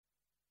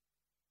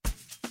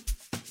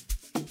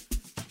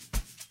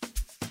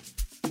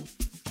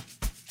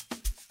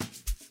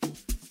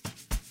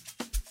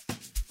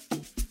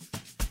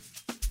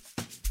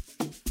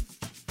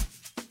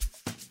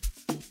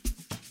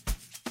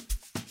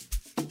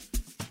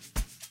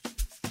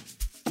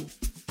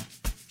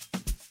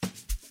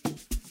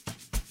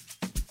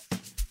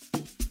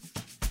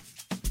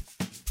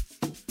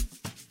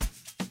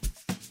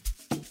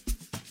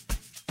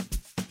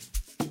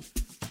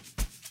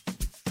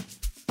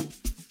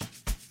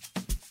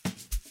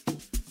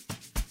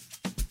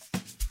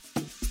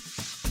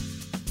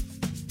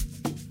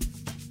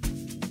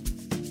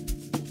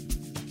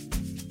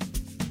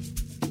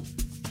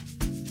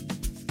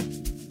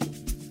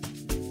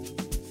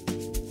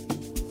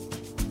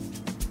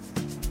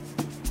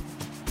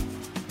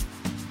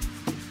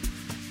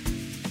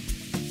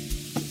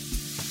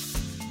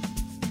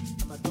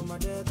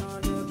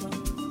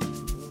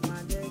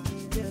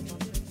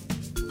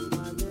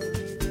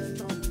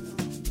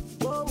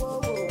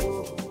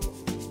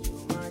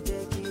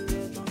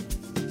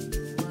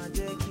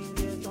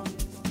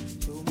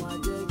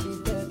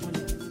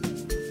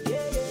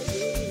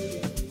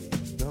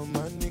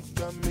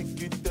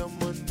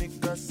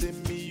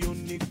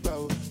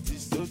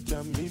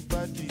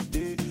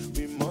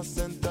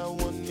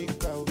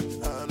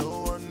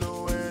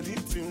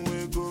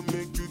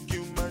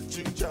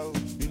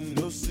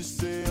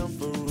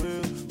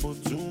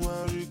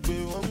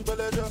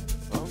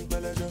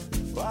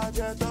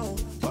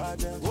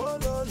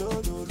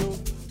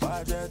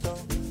Pajeto,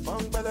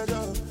 Mongpeledo,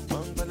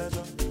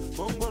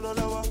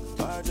 Mongbololawa,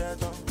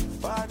 Pajeto,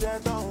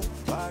 Pajeto,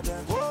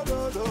 Pajeto, oh,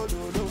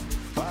 do,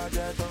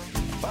 Pajeto,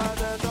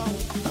 Pajeto,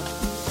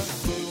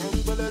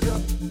 Mongpeledo,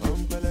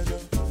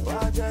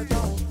 Pajeto,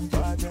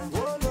 Pajeto,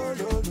 oh,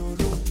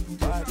 do,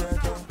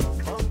 Pajeto,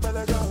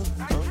 Mongpeledo,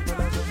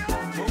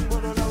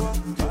 Mongbololawa,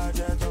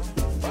 Pajeto,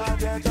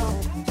 Pajeto,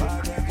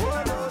 Pajeto,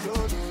 oh,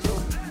 do,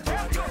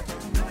 Pajeto,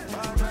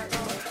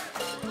 Pajeto.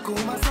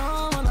 Kuma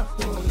sana,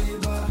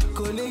 oliva,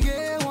 kolege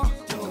wa,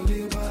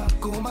 oliva,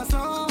 kuma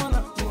sana,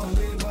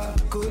 oliva,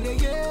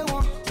 kolege wa,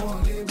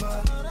 oliva,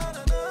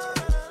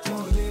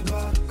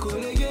 oliva,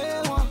 kolege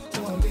wa,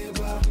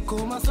 oliva,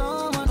 kuma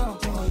sana,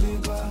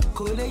 oliva,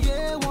 kolege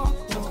wa,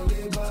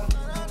 oliva,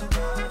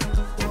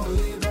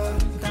 oliva,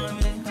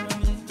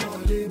 oliva,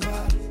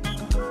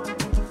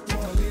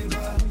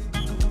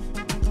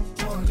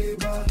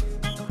 oliva,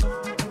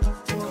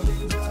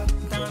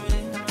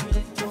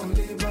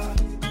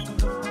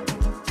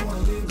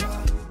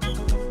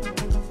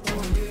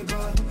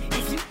 oliva,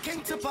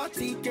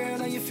 party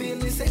girl, and you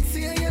feeling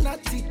sexy and you're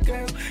naughty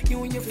girl.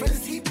 You and your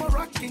friends keep on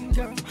rocking,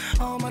 girl.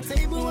 On my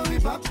table when we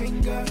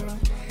popping, girl.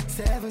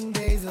 7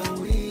 days a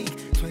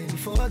week,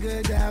 24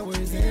 good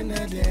hours in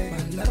a day.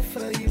 My love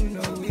for you,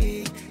 no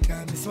weak.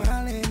 Got me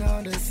smiling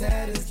on the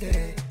saddest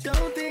day.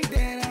 Don't think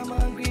that I'm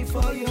hungry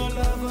for your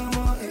love, I'm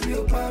on if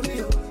you pop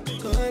me up.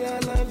 But I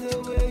love the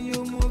way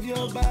you move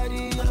your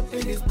body up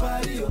in this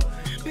party,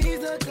 please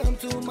don't come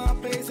to my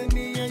place and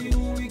me and you,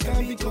 we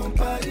can become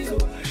party,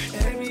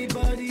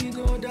 everybody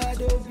know that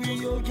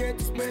you'll get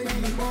to spend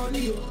the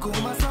money,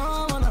 Kuma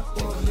sana,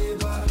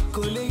 oliva,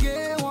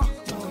 kolege wa,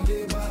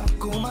 oliva,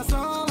 Kuma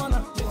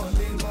sana,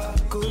 oliva,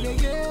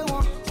 kolege wa,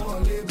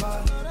 oliva,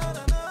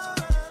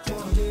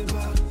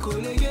 oliva,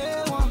 kolege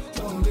wa,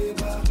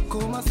 oliva,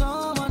 Kuma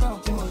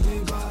sana,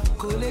 oliva,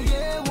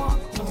 kolege wa,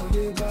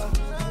 oliva.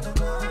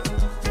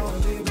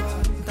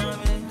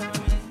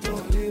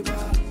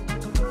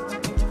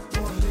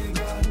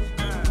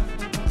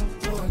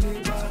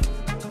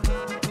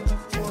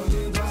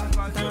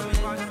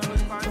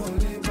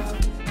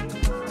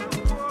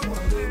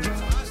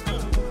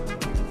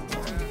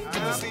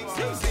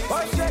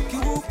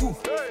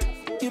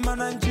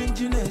 Imana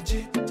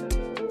njinjineji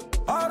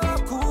Ora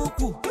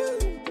kuku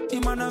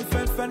Imana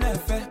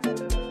fefenefe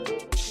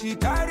She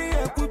carry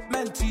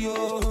equipment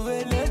yo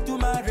Ele to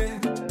marry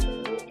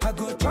I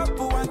go chop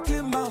one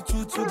came out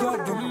to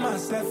God do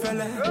myself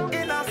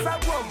Ina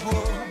sabobo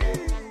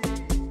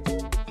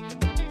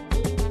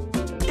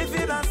If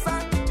ina sa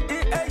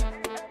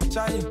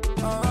Chai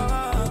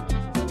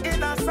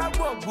Ina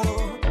sabobo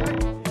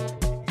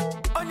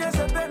Onye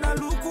se pena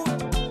luku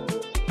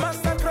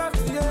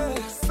Mastercraft yeah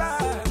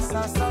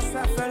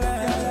Sa fele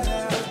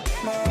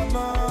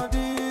Mama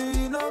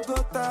di no go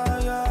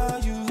tire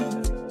you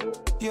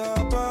Your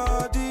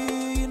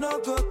body no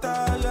go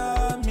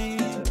tire me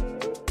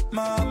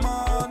My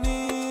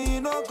money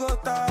no go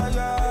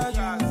tire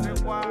you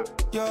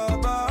Your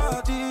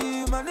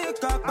body money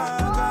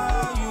kapaga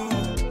you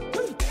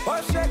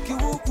Oh shake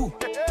wuku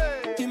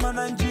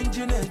Imana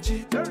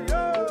njinjineji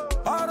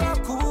Ora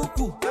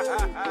kuku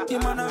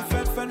Imana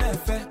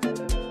fefenefe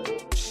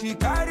She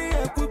carry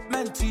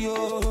equipment,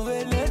 yo,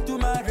 ele to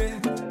marry.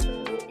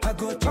 I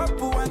go chop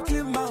one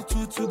clean mouth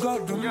to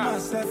God do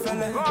myself,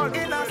 in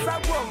a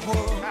sabobo.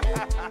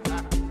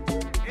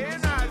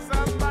 In a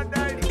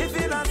somebody. If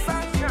in a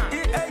sang,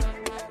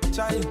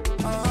 child,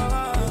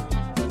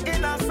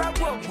 in a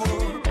sabobo.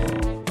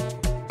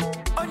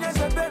 Onye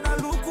se bena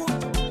luku,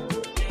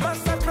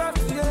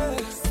 Mastercraft,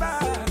 yes, sa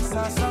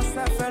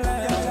fele.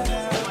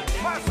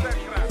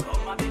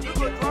 Mastercraft, you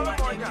go to all of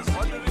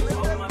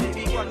my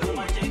baby girl,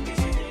 mama James.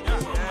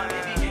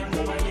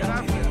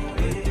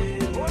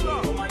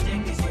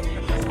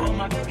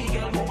 My baby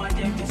girl, mama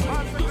James.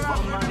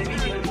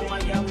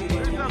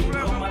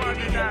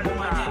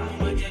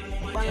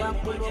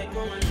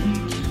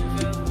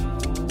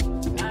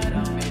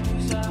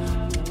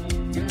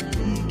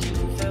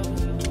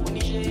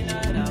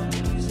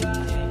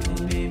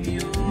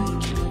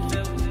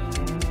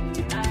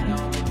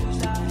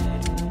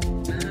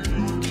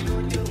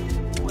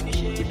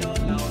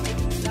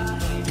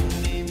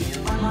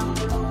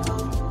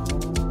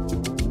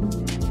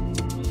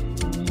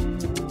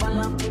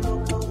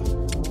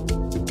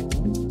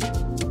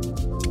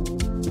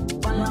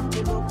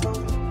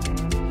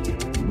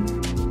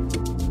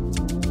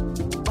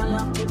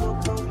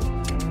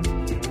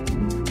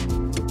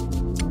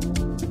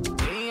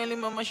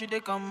 Mama, she dey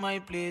come my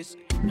place.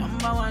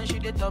 Number one, she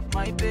dey top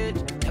my page.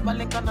 Never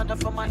link another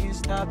for my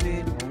Insta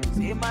page.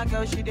 Say my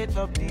girl, she dey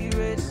top the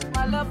race.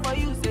 My love for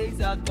you says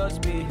out of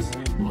space.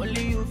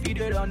 Only you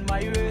feed it on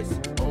my race.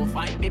 Oh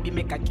fine, baby,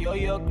 make I cure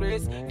your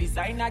grace.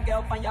 Designer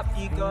girl, find your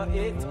figure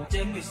 8.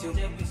 Check this you,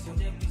 check this you,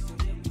 check this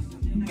you,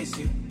 miss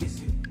you, miss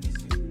you,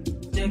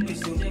 check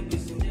this you, check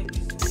this you, check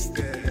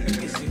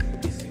this you,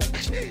 miss you,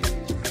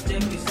 check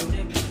this you,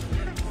 miss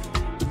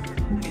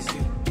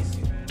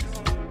you,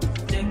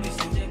 check this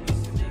you.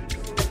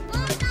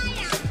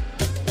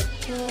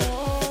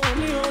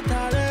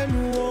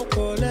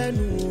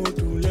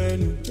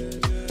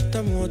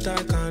 what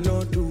I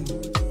cannot do.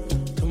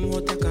 Tell me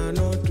what I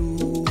cannot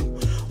do.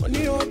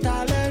 Only what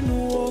I learn,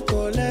 do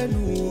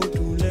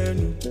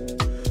learn.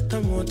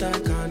 Tell me what I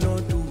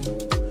cannot do.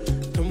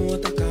 Tell me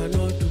what I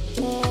cannot do.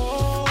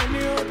 Oh,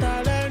 only what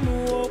I learn,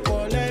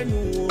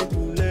 do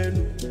learn.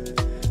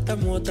 Tell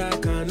me what I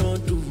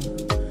cannot do.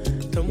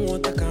 Tell me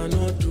what I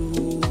cannot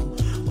do.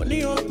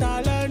 Only what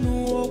I learn,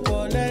 do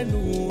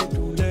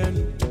learn.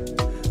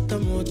 Tell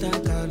me what I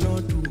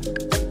cannot do.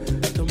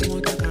 Tell me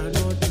what I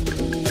cannot do.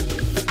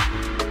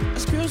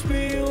 Excuse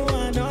me, you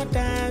are not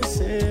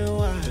dancing.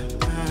 Why?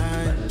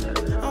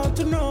 I want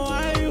to know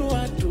how you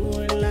are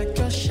doing like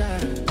you're shy.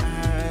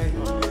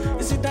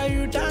 Is it that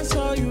you dance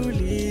or you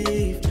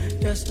leave?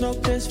 There's no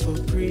place for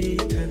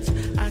pretense.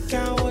 I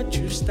can't watch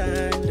you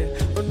stand there.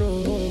 Oh no.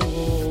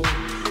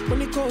 When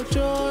you go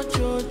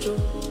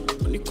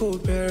Jojo, when you go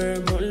Barry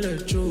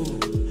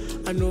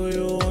Molejo, I know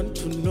you want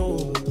to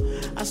know.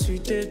 I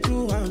sweet they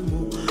do I'm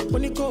more.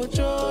 When you go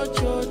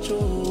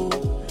Jojo,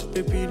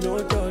 baby no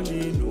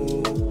darling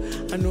no.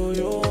 I know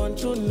you want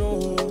to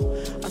know.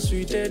 I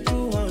sweet they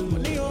do I'm more.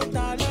 When you go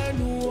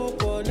Talenu,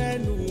 do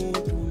lenu.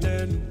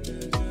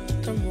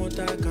 Tell me what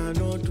I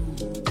cannot do.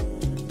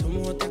 Tell me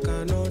what I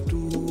cannot do.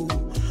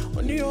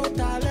 When you go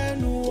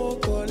Talenu,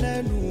 do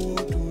lenu.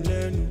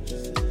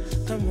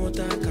 Tell me what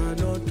I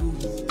cannot do.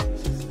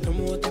 Tell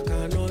me what I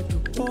cannot do.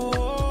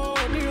 Oh,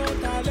 when you go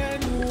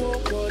Talenu,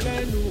 do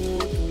lenu.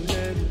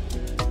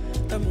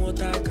 Tell me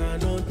what I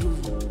cannot do.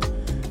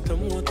 Tell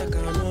me what I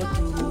cannot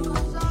do.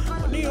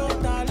 When you go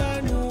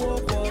Talenu,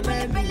 do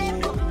lenu.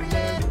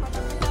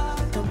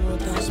 Tell me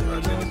what I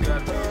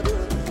cannot do.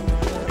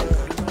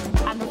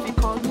 I know they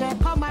call me a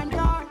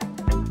commander.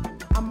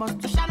 I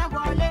must shine a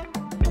wallet.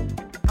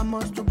 I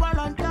must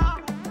volunteer.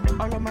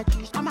 All of my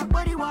cheese, I'm a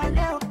body wallet.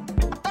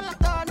 I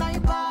thought I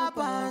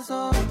papa, so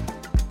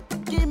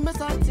give me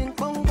something,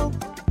 Congo.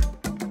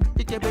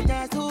 You can be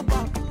a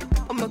super.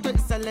 I'm a good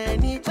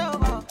salani,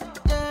 Jova.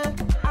 Yeah,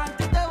 I'm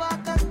the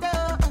walker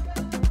still.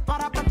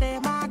 Para pate,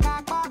 my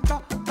gato,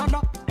 no,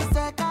 it's a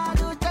card.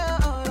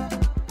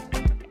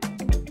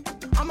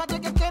 I'm a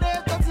take a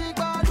care of the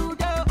card.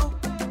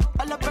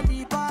 All up on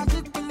the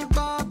party, kill it,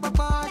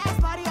 papa. That's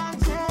party and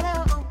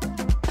share.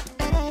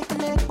 It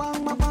ain't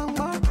bang, bang,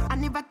 bang. I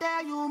never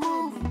tell you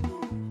move.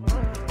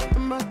 I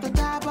must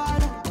have I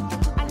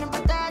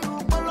never tell you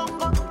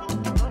Colongo.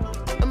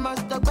 I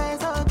must have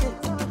been okay.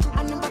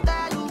 I never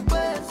tell you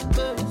best.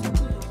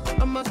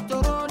 I must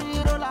have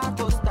roller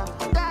coaster.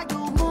 Tell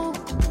you move.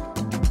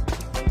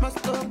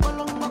 Must have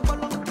Colongo.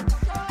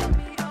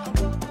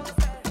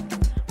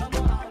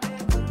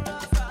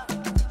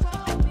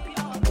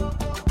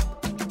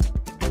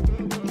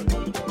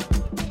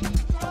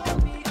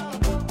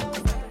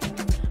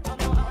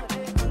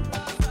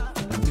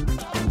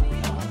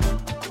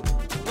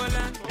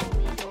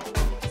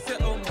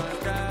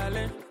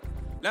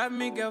 Love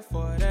me, girl,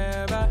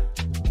 forever.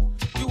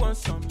 You want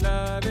some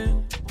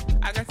loving?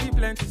 I got see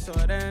plenty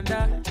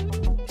surrender.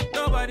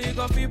 Nobody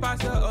gon' feel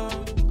past your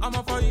own. I'm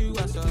up for you,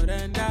 I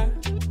surrender.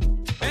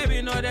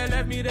 Baby, no, they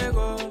let me, they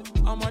go.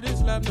 I'm on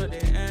this love, no, they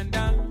end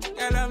down.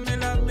 Girl,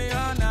 love me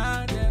all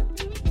night, yeah.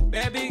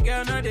 Baby,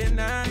 girl, no, they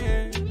not,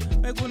 yeah.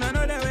 Make una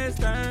know they waste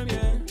time,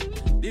 yeah.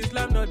 This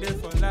love, no, they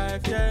for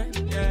life, yeah,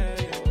 yeah,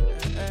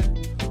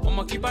 yeah.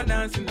 I'ma keep on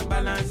dancing and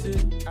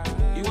balancing.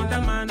 You want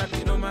a man that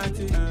be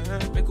romantic.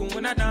 Make him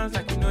wanna dance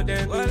like you know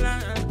that.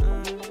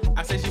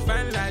 I say she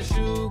fine like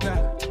sugar.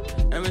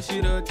 And when she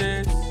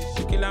rotates,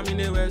 she kill me in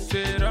the west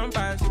way. Run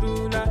past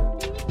ruler.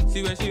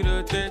 See when she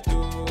rotates,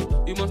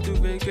 oh, you must do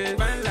vacate.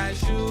 Fine like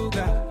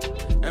sugar.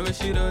 And when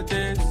she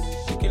rotates,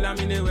 she kill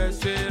me in the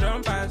west way.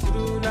 Run past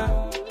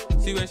ruler.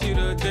 See when she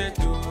rotates,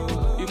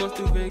 oh, you must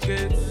do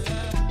vacate.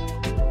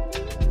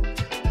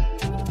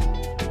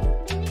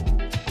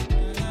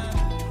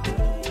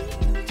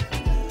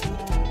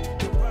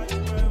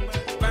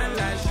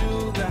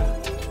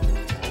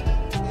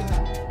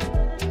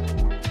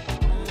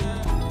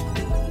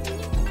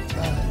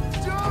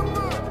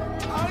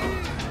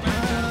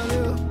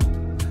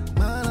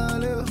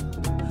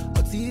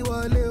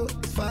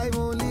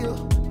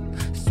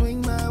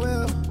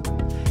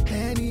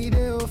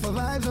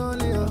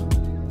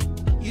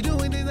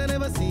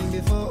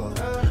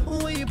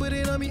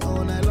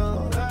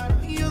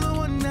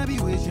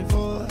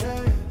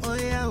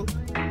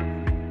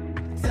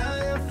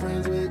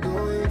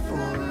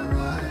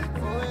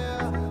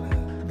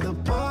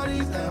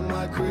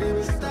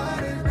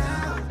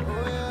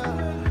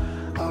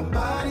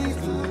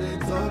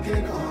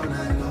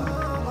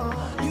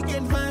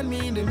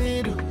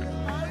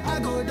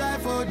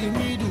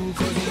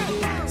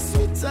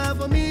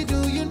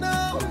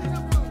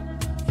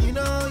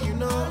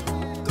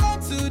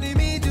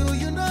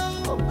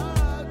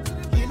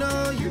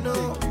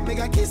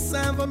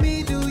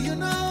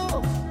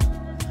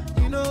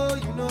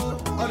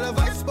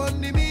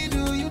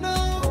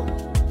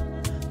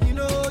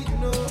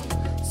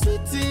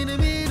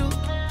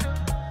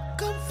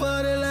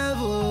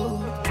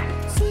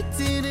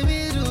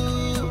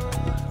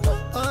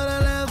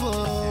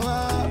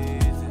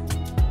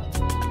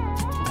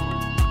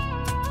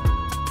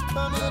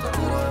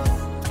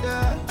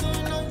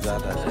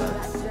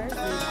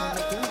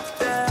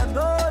 Them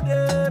no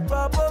dey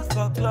propose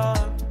for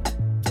club,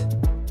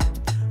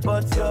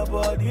 but your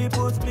body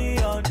puts me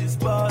on the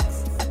spot.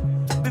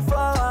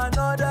 Before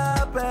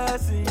another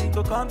person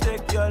go come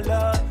take your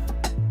love.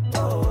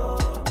 Oh,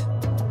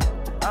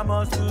 I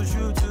must lose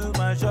you to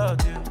my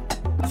shot, yeah.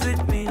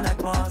 Sweet me like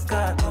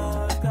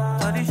Moscato,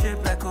 body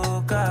shape like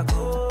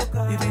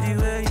Coca-Cola. You be the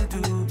way you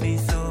do me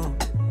so,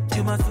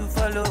 you must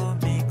follow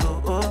me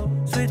go. Oh,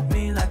 sweet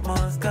me like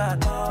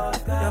Moscato,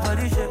 your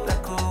body shape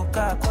like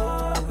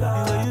Coca-Cola.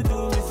 The way you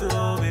do me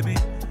so, baby,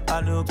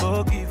 I no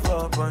go give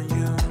up on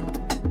you.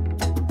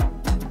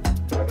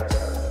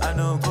 I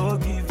no go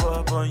give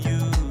up on you.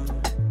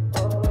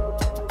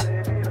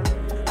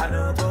 I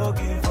no go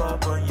give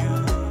up on you.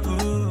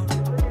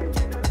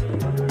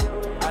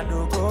 I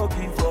no go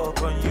give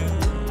up on you.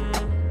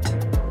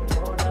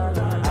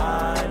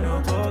 I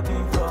no go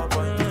give up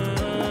on you.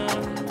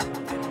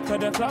 Cause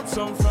the club's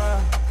on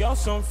fire,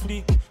 girls on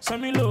fleek.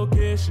 Send me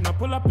location, I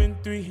pull up in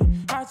 3.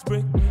 Hearts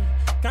break me,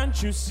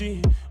 can't you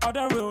see? All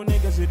the real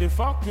niggas, they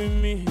fuck with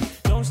me.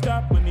 Don't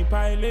stop when they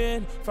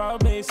piling. Foul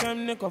base,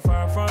 some nigga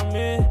far from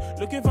me.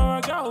 Looking for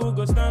a girl who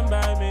go stand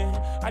by me.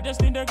 I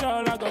just need a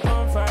girl I go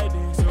confide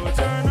in. So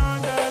turn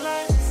on the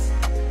lights,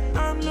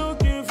 I'm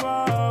looking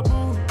for a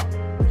boo.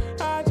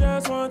 I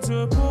just want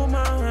to put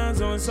my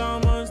hands on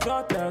someone's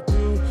daughter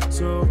too.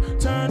 So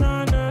turn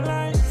on the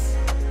lights,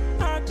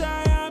 I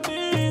die of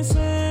being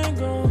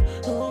single.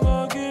 Who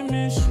go give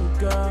me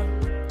sugar?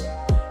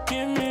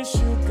 Give me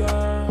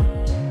sugar.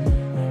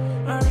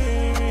 I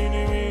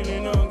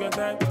really don't get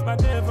that. But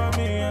there for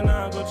me and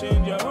I go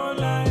change your whole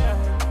life.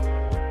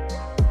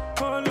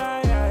 Whole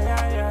life,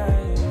 yeah.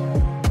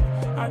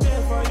 I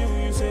there for you,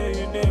 you say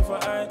you there for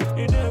I.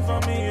 You there for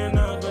me and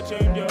I go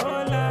change your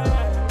whole life.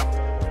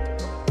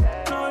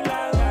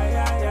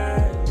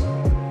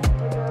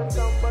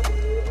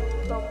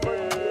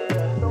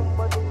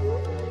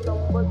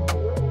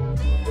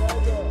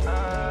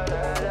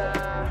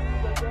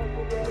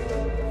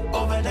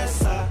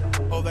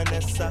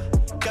 Vanessa,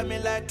 got me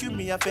like you,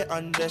 me I feel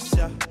undress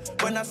ya.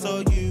 When I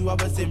saw you, I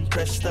was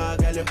impressed. Girl,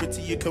 you're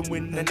pretty, you can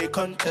win any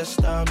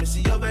contest. Me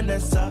see oh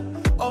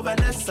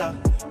Vanessa,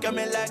 got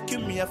me like you,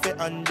 me I feel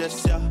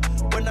undress ya.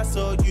 When I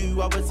saw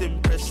you, I was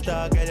impressed.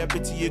 Girl, you're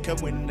pretty, you can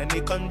win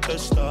any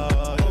contest.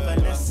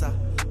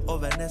 Oh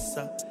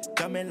Vanessa,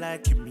 got me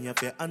like you, me I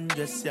feel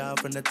undress ya.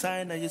 From the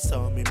time that you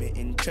saw me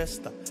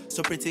interest.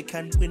 So pretty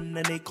can win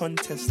any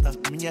contest.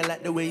 Me I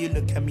like the way you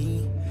look at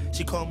me.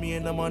 She call me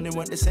in the morning,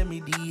 want to send me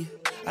D.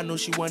 I know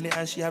she want it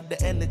and she have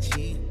the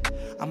energy.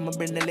 I'ma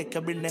bring the liquor,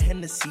 bring the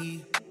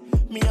Hennessy.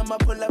 Me, I'ma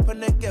pull up on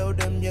the girl,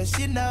 them, yes,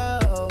 you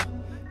know.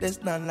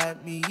 There's none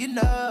like me, you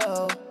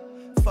know.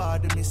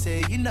 Father, me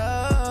say, you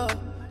know.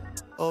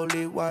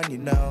 Only one, you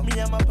know. Me,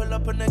 I'ma pull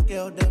up on the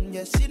girl, them,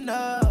 yes, you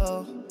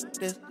know.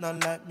 There's none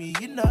like me,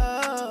 you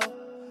know.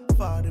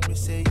 Father, me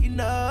say, you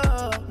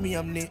know. Me,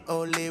 I'm the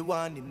only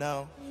one, you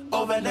know.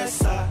 Oh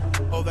Vanessa,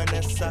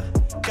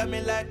 got me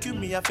like you,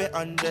 me I feel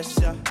undress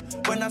ya.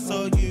 When I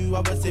saw you, I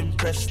was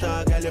impressed.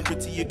 Girl, you're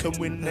pretty, you can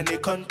win any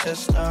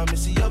contest. Me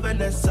see oh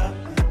Vanessa,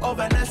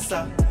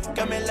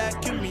 got me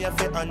like you, me I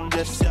feel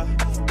undress ya.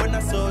 When I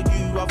saw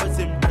you, I was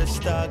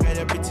impressed. Girl,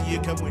 you're pretty, you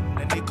can win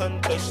any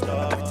contest.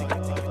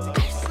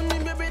 Taste for me,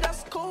 baby,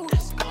 that's cool.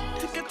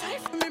 Take a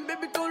taste for me,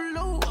 baby, go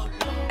low.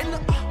 And the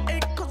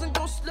cause it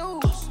go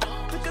slow.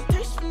 Take a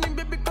taste for me,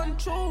 baby,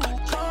 control.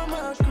 You're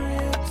my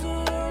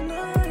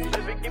kryptonite.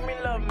 Baby, give me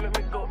love, make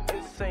me go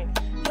insane.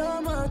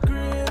 You're my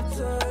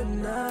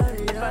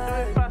kryptonite. If I do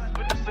it fast,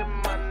 put this in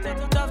my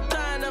name. Tough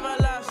time never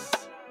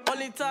lasts.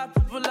 Only top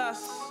people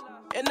last.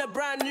 In a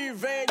brand new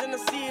range and the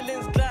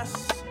ceiling's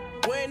glass.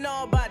 We ain't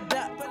know about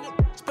that.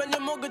 Spend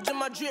your mortgage on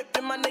my drip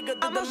and my nigga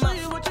did I'ma show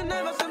you what you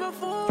never seen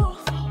before.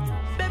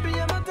 Baby,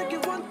 I'ma take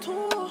you on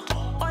tour.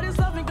 All this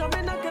loving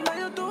coming knocking on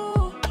your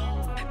door.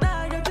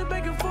 Now I got you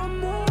begging for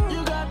more.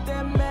 You got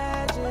that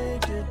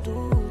magic, you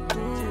do.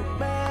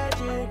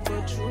 Magic,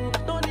 for true.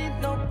 Don't need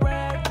no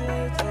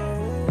practice.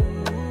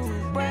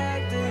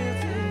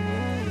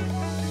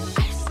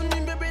 Ice on me,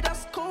 baby,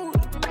 that's cold.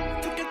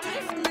 Take a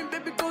taste from me,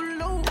 baby, go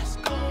low.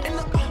 And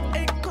the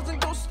cause it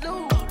go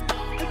slow.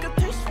 Take a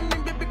taste from me,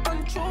 baby,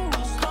 control.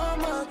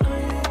 Come on,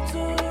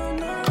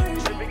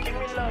 kryptonite. Baby, give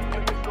me love,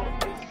 baby, go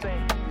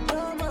insane.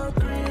 Come on,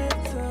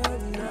 kryptonite.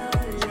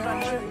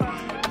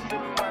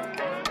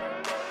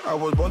 I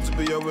was born to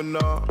be a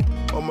winner.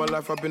 All my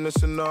life I've been a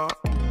sinner.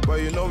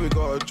 But you know we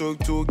got a joke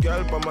too,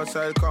 girl by my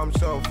side, come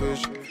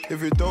selfish.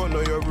 If you don't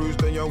know your rules,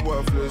 then you're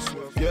worthless.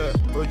 Yeah,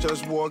 we're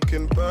just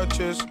walking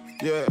purchase.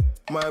 Yeah,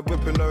 my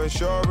whip and no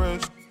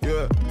insurance.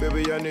 Yeah,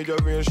 baby, I need your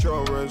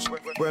reinsurance.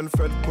 When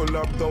Fed pull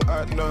up, don't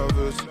act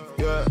nervous.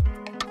 Yeah.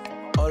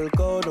 All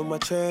gold on my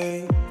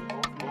chain.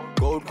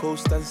 Gold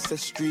Coast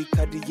ancestry,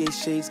 Cartier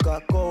shades,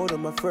 got gold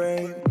on my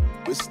frame.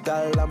 With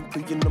style, I'm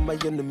preying on my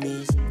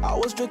enemies. I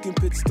was drinking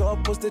pit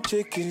stop, was the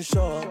chicken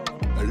shop.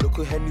 A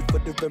local Henny for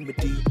the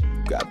remedy.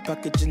 Grab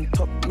packaging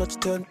top notch,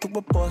 turn to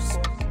a boss.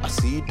 I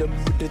see them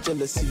with the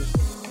jealousy.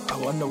 I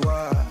wonder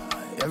why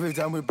Every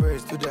time we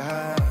praise to the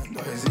hand,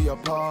 or is it your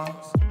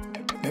pulse?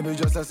 Maybe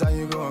just a sign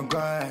you go and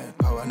grind.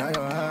 Power now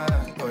your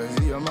hand, or is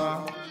it your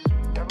mouth?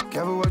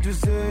 Careful what you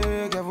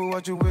say, careful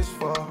what you wish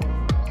for.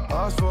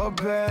 Ask for a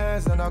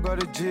bless, and I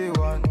got a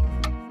G1.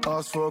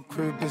 Ask for a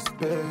creepy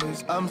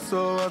space. I'm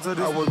so out of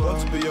this. I was born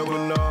to be a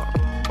winner.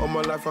 All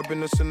my life I've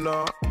been a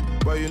sinner.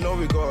 But you know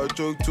we got a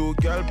joke too.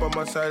 Girl by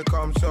my side,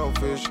 come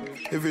selfish.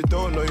 If you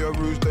don't know your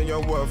rules, then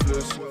you're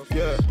worthless.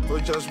 Yeah, we're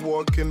just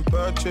walking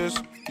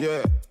purchase.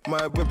 Yeah,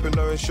 my whipping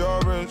no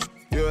insurance.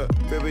 Yeah,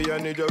 baby, I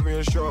need your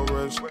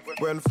reinsurance.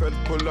 When Fed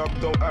pull up,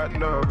 don't act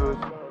nervous.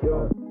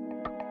 Yeah.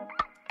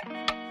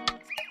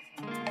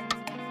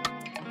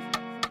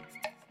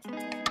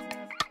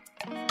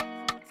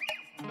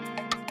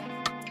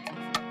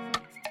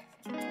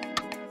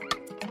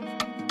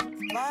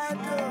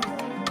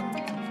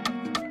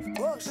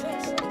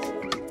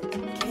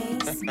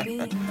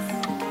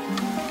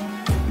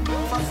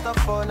 First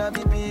of all, I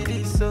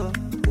be so.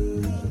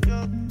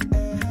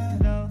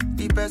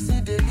 The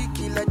person they lick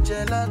like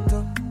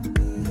gelato.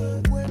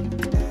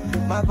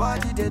 My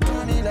body they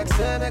do me like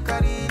say make I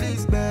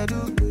release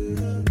bedu.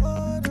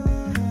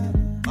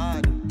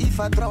 If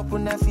I drop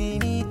on a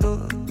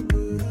finito.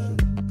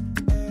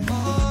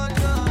 Oh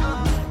no,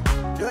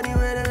 don't you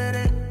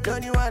wait,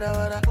 don't you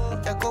wada.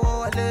 Echo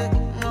wale,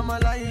 mama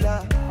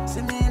Laila.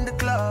 See me in the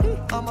club,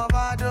 I'm a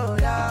bado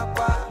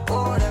yakwa.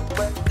 Oh that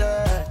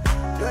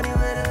don't you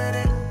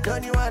wait,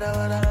 don't you wada.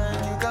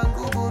 You can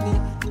Google me,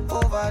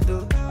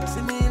 overdose.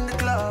 See me in the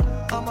club,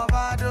 I'm a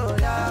bado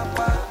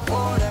yakwa.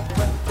 Oh that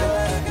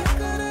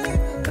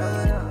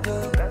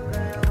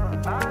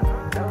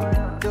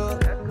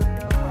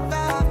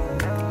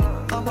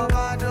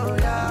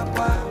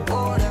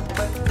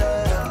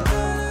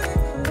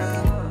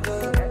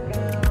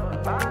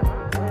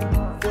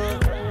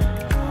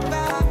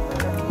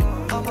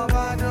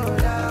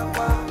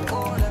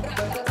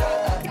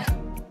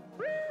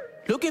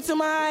Look into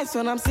my eyes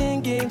when I'm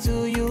singing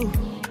to you.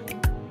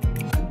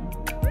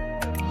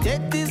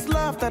 Take this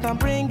love that I'm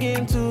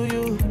bringing to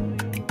you.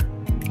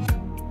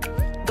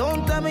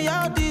 Don't tell me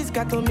how this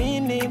got a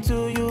meaning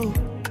to you.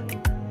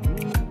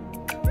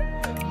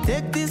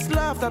 Take this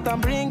love that I'm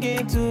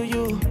bringing to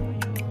you.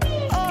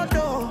 Oh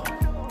no,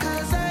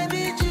 'cause I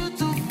need you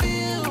to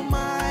feel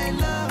my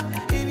love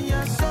in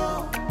your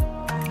soul.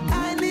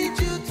 I need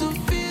you to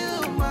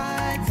feel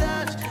my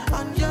touch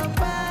on your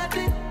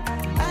body.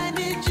 I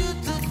need you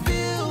to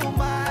feel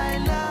my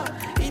love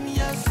in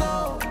your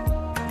soul.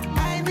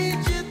 I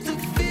need you to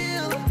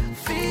feel.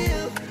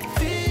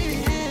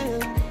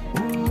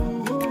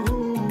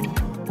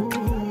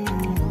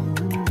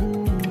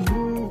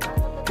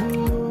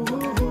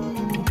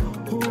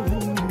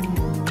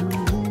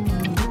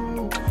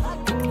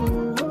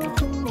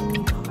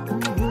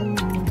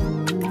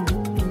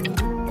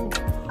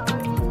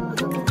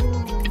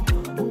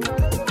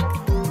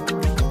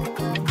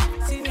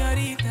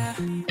 Señorita,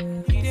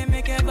 you didn't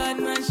make a bad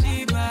man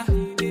shiver.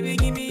 Baby,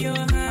 give me your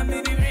hand,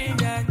 baby, bring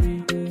that.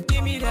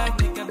 Give me that,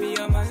 make I be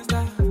your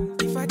master.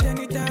 If I turn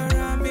it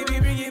around, baby,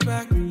 bring it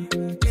back.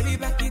 Baby,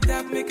 back it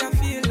up, make I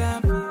feel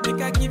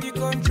make I give you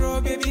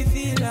control, baby,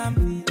 feel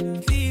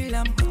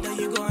what are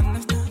you gonna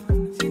understand?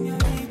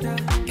 Señorita,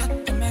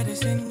 got the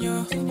medicine,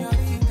 yo.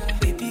 Señorita,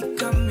 baby,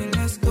 come and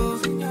let's go.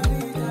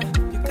 Señorita,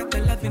 you got the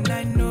loving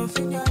I know.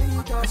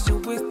 Señorita, so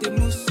waste the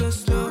move so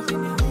slow.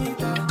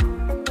 Señorita,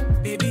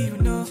 baby, you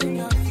know.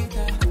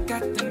 Señorita, I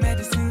got the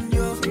medicine,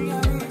 yo.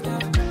 Señorita,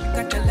 you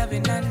got the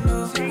loving I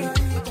know.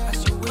 Señorita,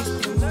 so waste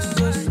the move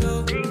so slow.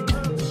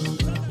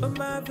 Oh,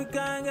 my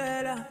African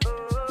girl,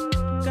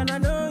 can I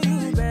know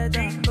you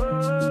better?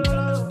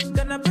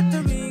 Can I put the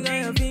ring on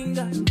your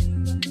finger?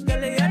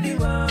 Girl, you're the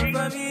one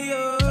for me,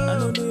 oh. I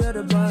know the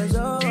other boys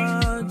all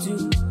want you,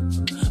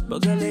 but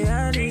girl,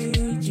 I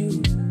need you.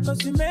 'Cause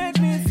you make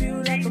me feel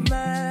like a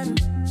man.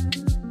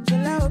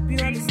 Girl, I hope you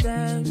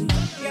understand me.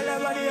 Girl, I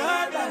want it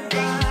all by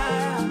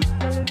fire.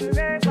 Girl, if you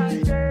make my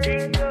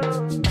day go,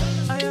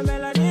 I am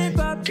melody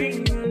popping,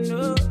 you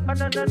know. Oh,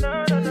 no.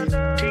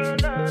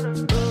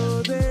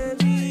 Oh,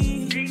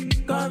 baby,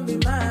 come be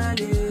my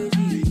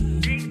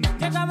lady.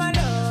 Check out my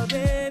love,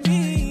 baby.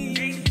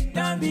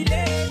 Don't be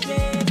late,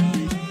 baby.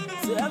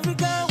 So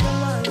African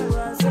woman, you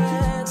are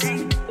sexy.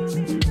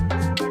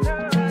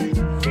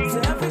 So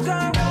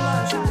African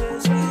woman, she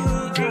is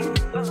sweet.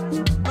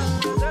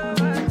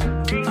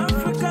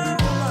 African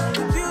woman,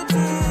 you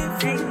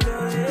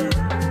beautiful, yeah.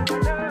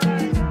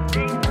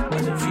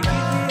 And if she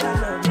give me her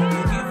love, you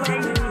give her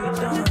me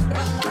return.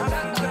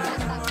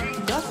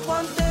 Just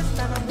one taste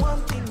and I'm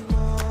wanting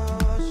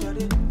more,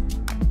 shawty.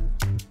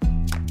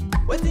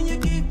 Waiting you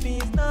give me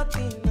is not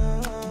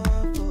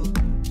enough, oh.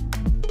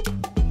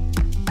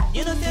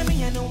 You don't tell me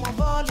I know I'm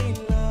fall in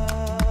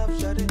love,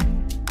 shawty.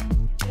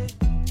 Yeah.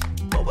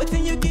 But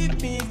waiting you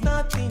give me is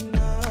not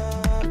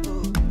enough,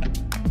 oh.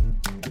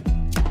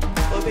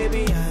 Oh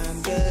baby,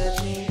 I'm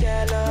getting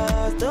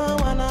jealous.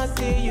 Don't wanna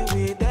see you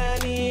with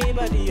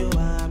anybody, oh.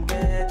 I'm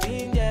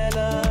getting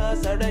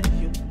jealous already,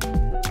 you.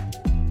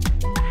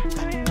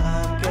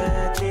 I'm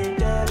getting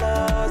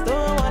jealous.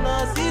 Don't wanna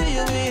see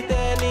you with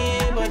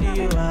anybody,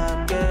 you,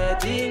 I'm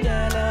getting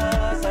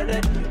jealous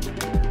already.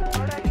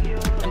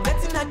 I'm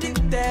getting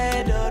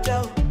addicted,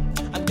 oh.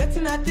 I'm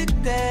getting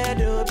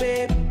addicted, oh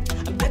babe.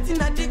 I'm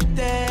getting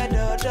addicted,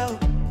 oh.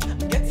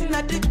 I'm getting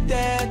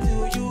addicted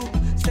to you.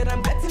 Said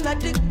I'm getting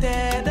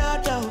addicted,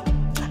 oh.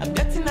 I'm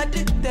getting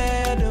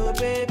addicted, oh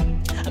babe.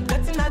 I'm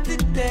getting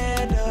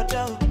addicted,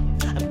 oh.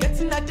 I'm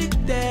getting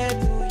addicted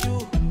to you.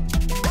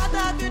 What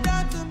have you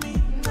done to me?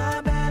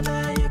 Nah,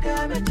 baby, you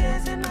got me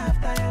chasing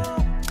after you.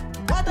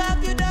 What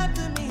have you done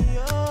to me?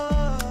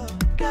 Oh,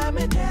 got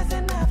me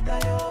chasing after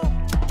you.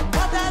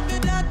 What have you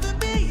done to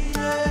me?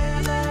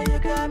 Yeah, you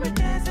got me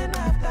chasing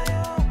after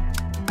you.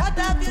 What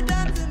have you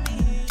done to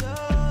me?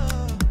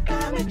 Oh,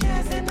 got me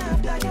chasing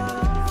after you.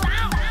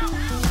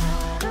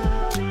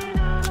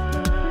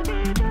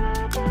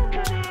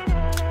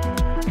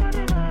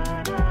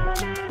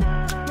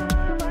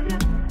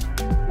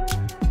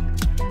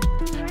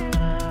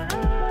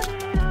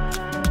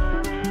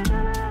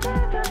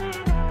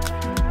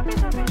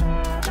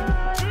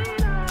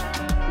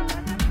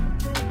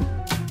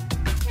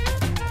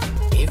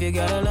 If you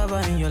got a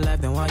lover in your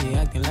life, then why you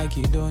acting like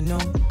you don't know?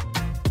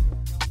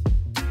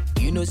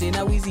 You know, say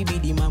now easy be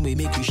the man we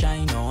make you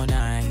shine all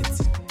night.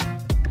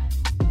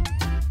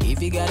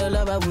 If you got a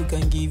lover who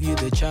can give you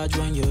the charge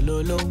when you're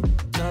low.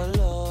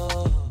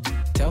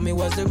 Tell me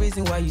what's the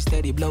reason why you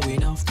steady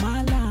blowing off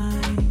my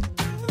line?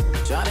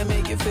 Trying to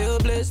make you feel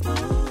blessed.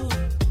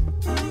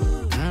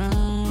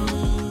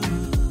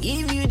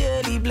 Give you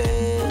daily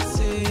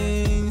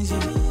blessings.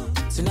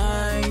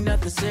 Tonight,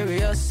 nothing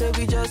serious, so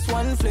we just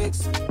one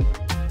flex.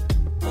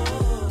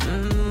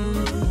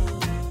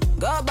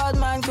 Got bad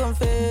man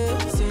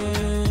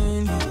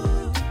confessing.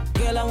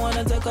 Girl, I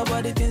wanna talk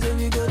about the things that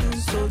we go do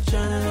so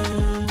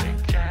jam.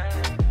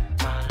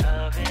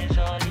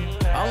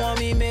 I want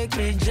me make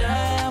me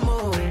jam,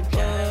 oh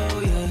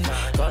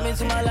yeah. Come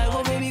into my life,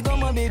 oh baby,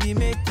 come on baby,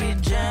 make me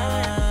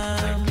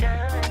jam.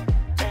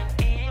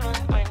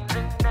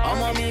 I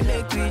want me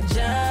make me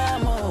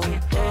jam, oh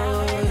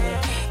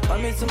yeah.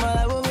 Come into my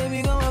life, oh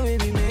baby, come on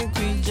baby, make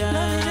me jam.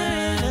 Loving her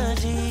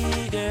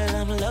energy, girl,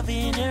 I'm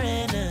loving her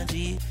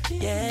energy.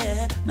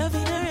 Yeah,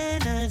 loving her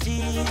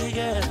energy,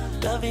 girl,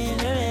 loving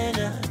her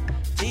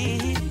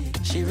energy.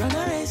 She run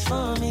a race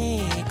for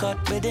me,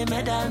 caught with the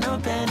medal, no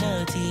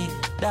penalty.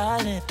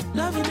 Darling,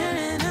 loving her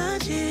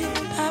energy,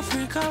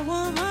 Africa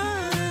woman.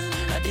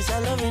 At this I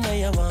loving how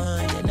you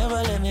want, you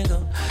never let me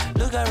go.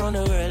 Look around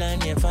the world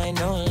and you find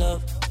no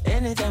love.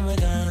 Anytime we're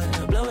gone,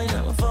 I'm blowing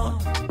up my phone.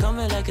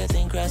 Coming like a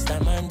thing, cross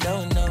time and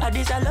don't know. At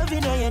this I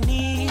loving how you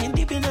need,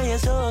 deep in your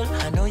soul.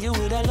 I know you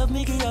would have loved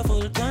me, give you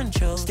full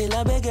control. Still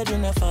I beg you do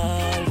not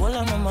fall, hold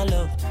on my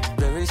love.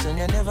 Very soon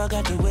you never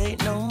got to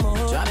wait no more.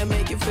 Tryna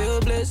make you feel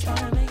blessed.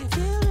 Tryna make you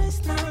feel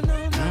blessed, no.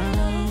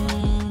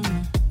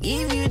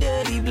 Give you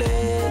daily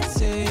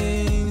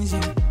blessings.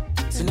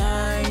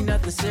 Tonight,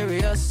 nothing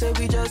serious, so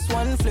we just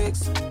one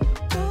flex.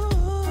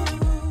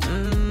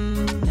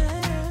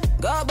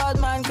 Got bad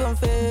man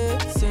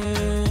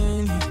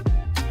confessing.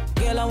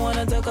 Girl, I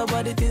wanna talk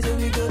about the things that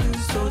we go do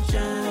so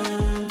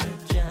jam.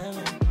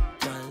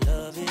 My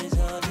love is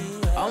all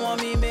you have. I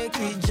want me make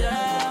me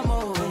jam,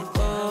 oh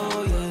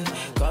yeah.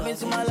 Come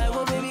into my life,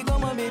 oh baby,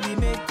 come on baby,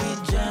 make me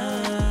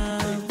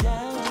jam.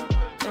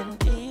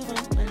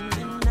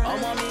 I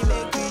want me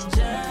make me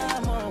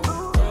jam, oh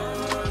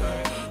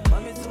yeah.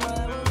 Come into my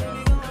life, oh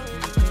baby, come on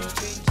baby, make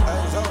me jam.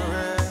 Eyes on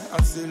red,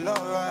 I'm still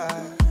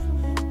alright.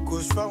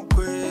 Goes from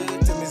quick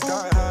to me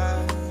sky high.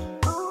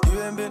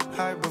 You ain't been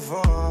high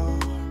before.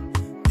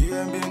 You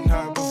ain't been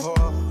high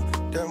before.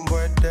 Them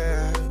boy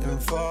there in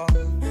fall.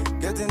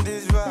 Getting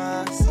these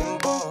racks in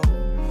ball.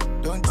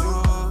 Don't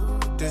you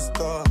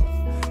disturb.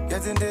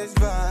 Getting these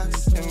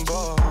racks in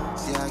ball.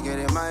 See, I get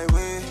in my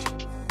way,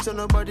 so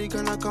nobody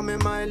gonna come in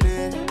my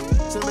lane.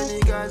 So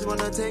many guys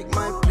wanna take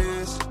my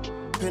place.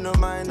 Pay no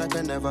mind, I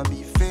can never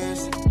be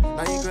faced.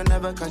 Now you can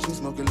never catch me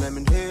smoking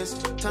lemon haze.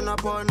 Turn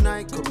up all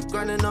night, could be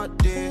grinding all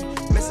day.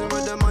 Messing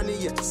with the money,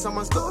 yeah,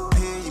 someone's gotta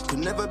pay. You can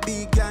never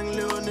be gang,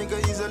 little nigga,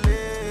 easily.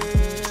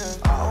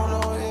 I don't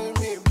know, ain't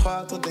me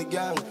part of the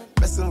gang.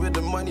 Messing with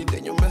the money,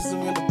 then you're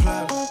messing with the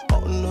plan.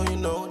 Oh no, you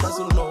know, that's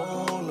a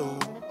no.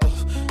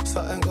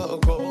 Something gotta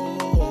go.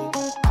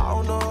 I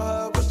don't know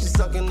her, but she's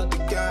sucking at the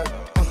gang.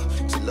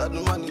 She love the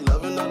money,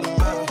 loving all the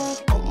man.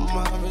 On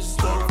my wrist,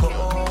 so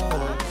cold.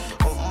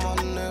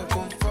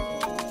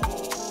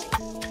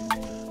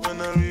 When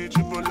I reach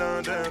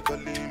Poland, they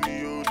calling me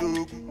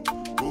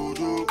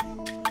Odogu.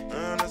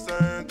 And as I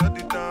enter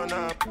the town,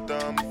 I put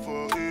down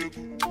for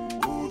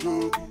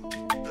Odogu.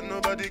 And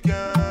nobody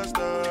can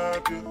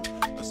stop you.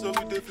 And so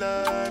we they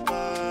fly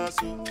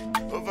past you.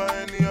 Over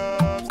any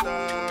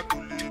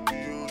obstacle, it be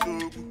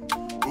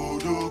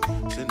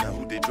Odogu. Say now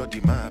who they draw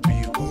the map,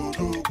 you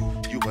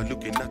Odogu. You are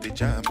looking at the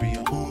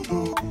champion,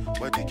 Odogu.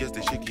 Why they just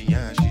they shaking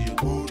ass, you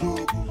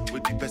Odogu.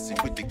 With the person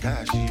with the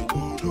cash, you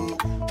Odogu.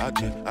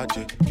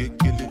 Aje,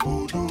 kekele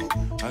bodo.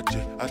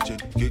 Aje,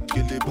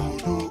 kekele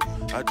bodo.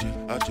 Aje,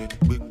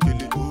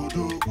 kekele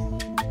bodo.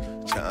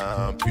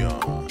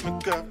 Champion.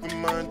 Make up my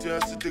mind,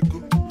 yes, it go.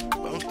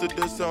 Bounce to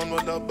the sound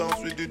while I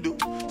bounce with the do.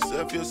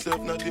 life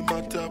yourself, not the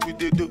matter we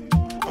they do.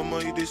 I'ma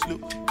you they slow,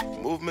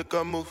 move make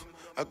a move.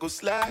 I go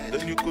slide,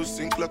 then you go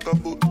sink like a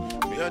boat.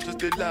 Me, I just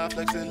they laugh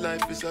like say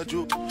life is a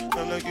joke.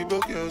 I like you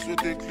both girls with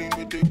they clean,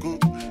 with they go.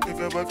 If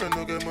your boyfriend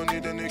don't get money,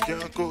 then they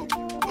can't go.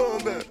 Go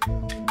back.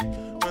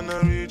 When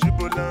I reach you,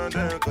 pull down,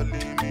 then calling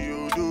me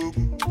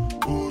Odogu,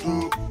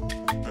 Odogu.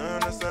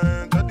 And I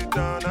say, got it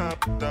down, I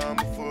put down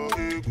before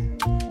Egu,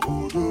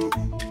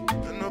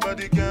 Odogu. And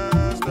nobody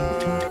can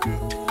stop you.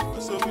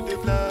 So we they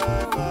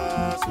fly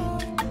past you.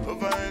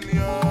 Over any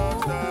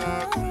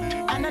obstacle.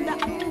 Another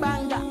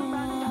banger.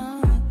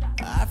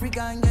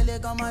 African girl,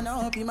 come on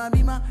up in my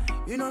bima.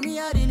 You know me,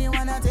 I really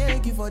wanna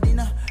take you for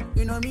dinner.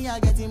 You know me, I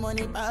getting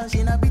money,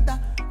 passion a bitter.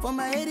 For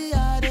my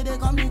area, they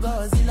call me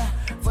Godzilla.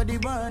 For the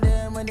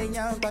brand, when they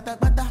young, pata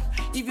pata.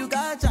 If you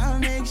got chance,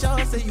 make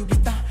sure say you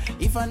bitter.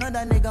 If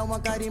another nigga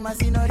want carry my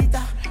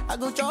senorita, I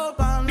go chop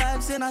on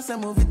life, say na se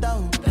move it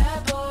down.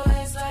 Bad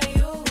boys like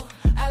you,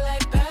 I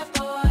like bad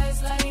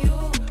boys like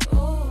you.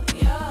 Ooh,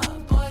 yeah,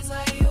 boys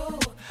like you,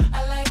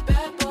 I like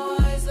bad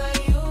boys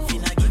like you.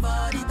 Finna give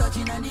her the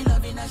touching and the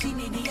loving and she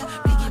need it.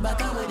 Piggy back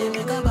away, they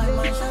make a bad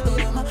man shot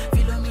over my.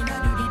 Philomena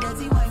do the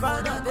dirty wine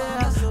for that day.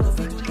 No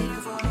fit to leave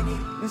you for any.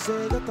 Me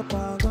say get the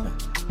pango,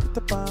 get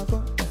the pango,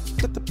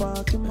 get the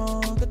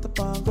Pokemon, get the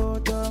pango,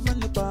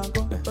 German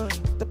pango,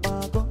 the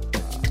pango.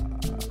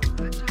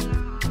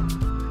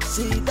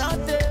 See that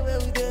day where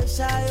we get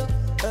shy,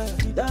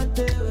 see that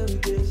day where we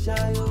get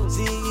shy,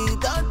 see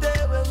that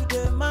day where we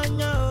get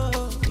mania,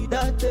 see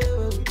that day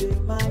where we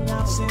get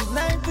mania. Since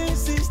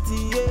 1960,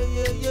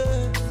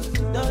 yeah.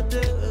 That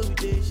day where we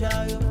get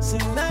shy,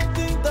 since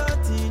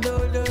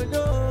 1930,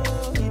 no.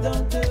 See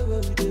that day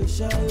where we get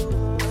shy.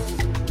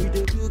 We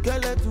dey do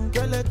skeleton.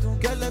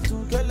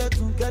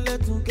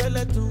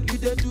 You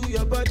dey do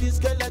your body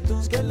skeleton.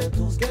 We dey do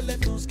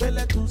skeleton.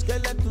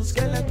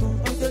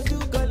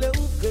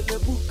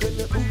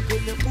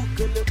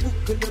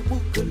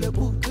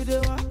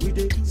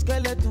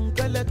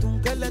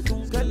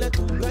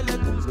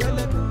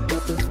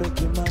 Get the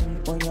freaking money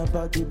on your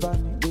body,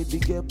 bunny. Baby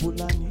girl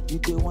Pulani, you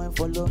dey wine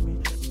follow me.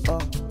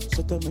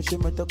 So tell me she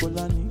meta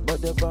Kulani,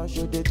 but the bar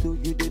show they do,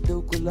 you they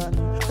do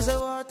Kulani. I say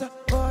water,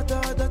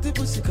 dirty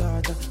pussy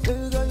carter.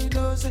 Baby girl, you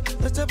know say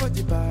that's a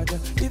body bad.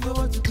 If you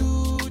want to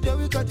do, then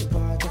we got the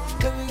part.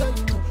 Baby girl,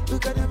 you know we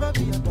can never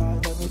be a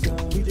part of it.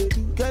 We dey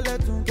do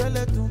skeleton.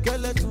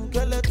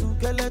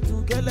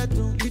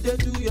 You dey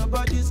do your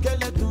body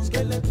skeleton. You dey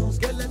do skeleton.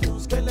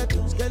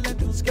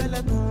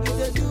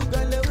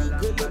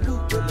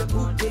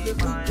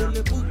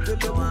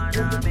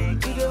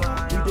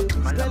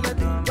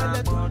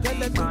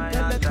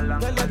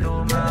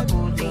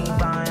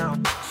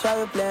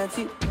 Show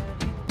plenty,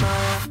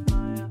 Maya,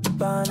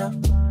 Bana,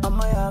 I'm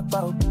my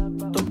akbao,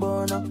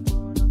 Tobona,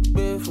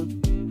 Barefoot,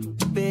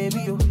 baby,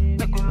 you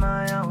make me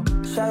Maya.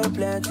 Show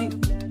plenty,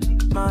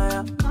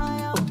 Maya,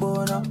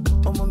 Obona,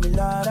 Omo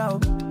Milara,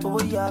 Obo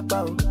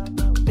Yakbao,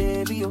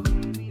 baby, you.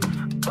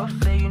 Don't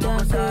say you know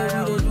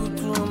say we do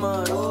too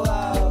much. Oh,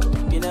 wow.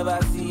 You never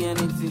see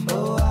anything.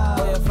 Oh, wow.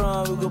 Where you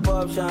from, we go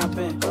pop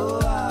champagne. Oh,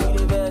 wow. We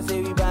the best,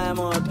 say we buy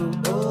more too.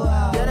 Oh,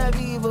 wow. Get a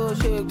vivo,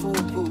 shake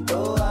cuckoo.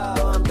 Oh, wow.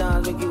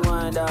 Sometimes make you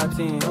wind that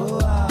thing. Oh,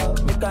 wow.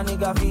 Make a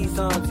nigga feel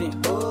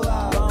something. Oh,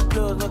 wow. Come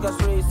close, make us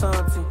spray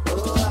something.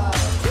 Oh, wow.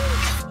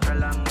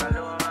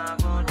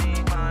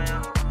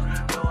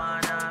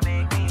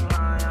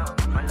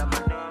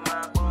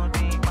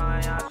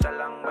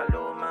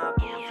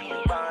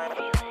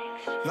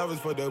 Love is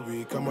for the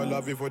week, I'ma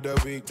love you for the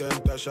week, then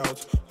dash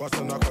out. Pass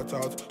on a cut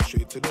out,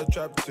 straight to the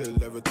trap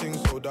till everything's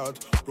sold out.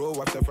 Bro,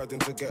 what's the fighting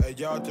to get a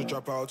yard to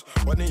drop out?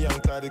 When the young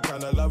tired, the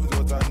kind of love is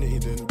what I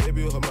need. And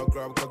baby, hold my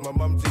grab, cause my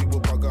mom teeth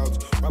will bug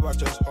out. My back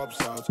just hops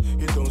out,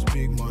 he don't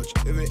speak much.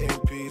 If it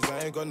ain't peace, I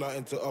ain't got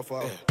nothing to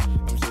offer.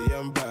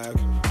 I'm back,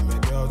 my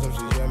girls,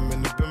 I'm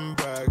in the bin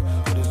bag.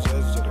 For the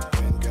chest, to the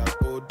pen, got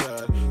old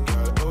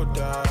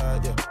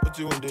dad, yeah. Put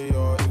you in the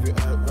yard if you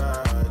act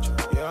right.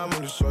 Yeah, I'm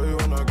only sorry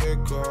when I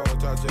get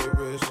caught, I take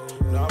risks,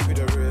 now I'll be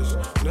the risk.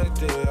 Next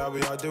day, I'll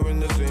be out doing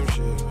the same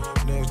shit.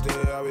 Next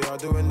day, I'll be out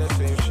doing the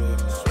same shit.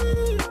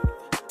 Sweet,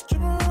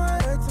 dripping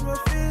my head to my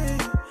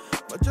feet,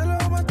 my jello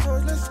on my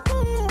toes, let's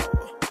go.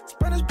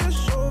 Spanish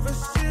bitch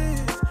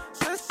overseas,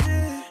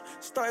 sassy.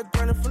 Started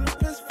grinding from the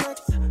piss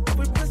flex,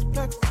 we piss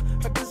flex.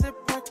 Had the zip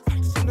pack,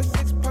 send a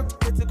six pack,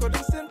 get to go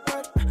to send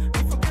back.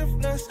 Need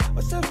forgiveness,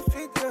 or 7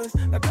 figures,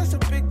 now that's a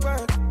big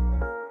bag.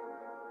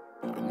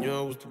 I knew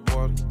I was the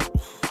one.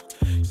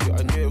 See,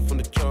 I knew it from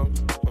the jump.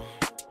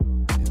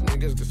 These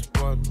niggas get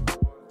spun,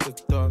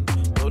 get done.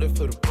 Know they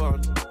for the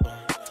bun.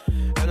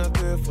 And I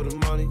do it for the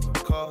money,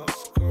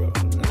 cars, girl,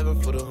 never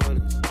for the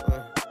honeys.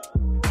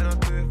 And I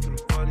do it for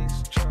the bunnies,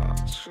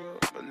 Charles,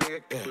 my nigga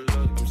keep it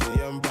low.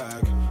 I'm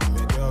back,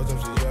 my girls,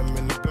 I'm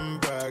in the bin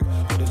bag.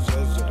 For the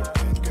chest of the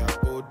pen, got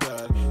old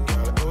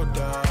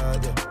dad,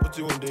 yeah. Put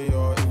you in the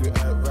yard if you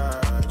act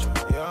right.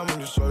 Yeah, I'm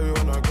only sorry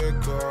when I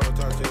get caught,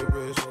 I take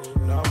risks.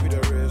 Now I'll be the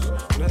risk.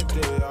 Next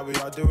day, I'll be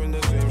out doing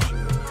the same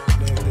shit.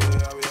 Next day,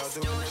 I'll be out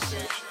doing the same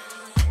shit.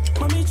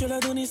 Mommy, you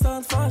don't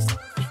stand fast.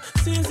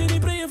 See the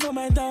prayer for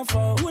my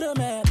downfall. Who the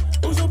man?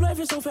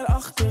 je zo ver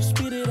achter,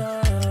 speed it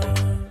up.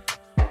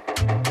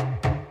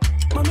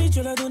 Mami,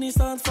 je laat niet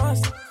stand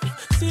vast.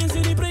 Zie je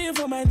die prayen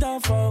voor mijn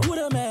downfall. Hoe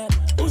de man,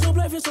 hoezo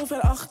blijf je zo ver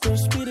achter,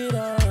 speed it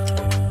up.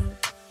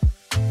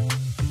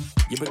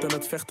 Je bent aan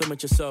het vechten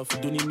met jezelf,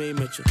 ik doe niet mee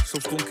met je.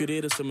 Soms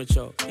concurreren ze met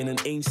jou, in een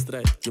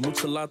eenstrijd. Je moet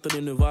ze laten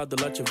in hun waarde,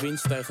 laat je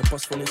winst stijgen.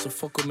 Pas wanneer ze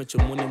fokken met je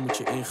money, moet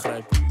je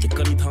ingrijpen. Je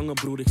kan niet hangen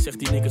broer, ik zeg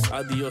die niggas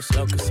adios.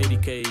 Elke serie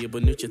ken je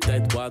benut je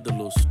tijd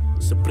waardeloos.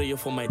 Ze prayen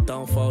voor mijn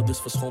downfall, dus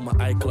verschoon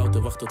mijn iCloud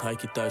en wacht tot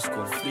Heikje thuis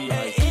komt. Free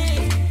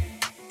Heikje.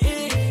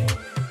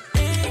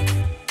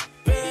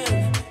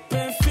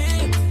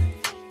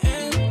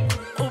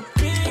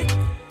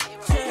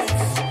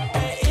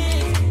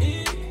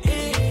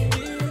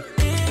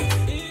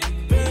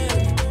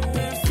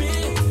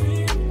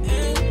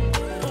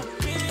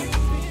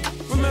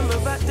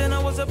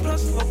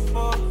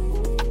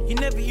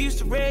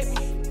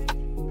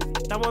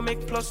 Now I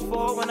make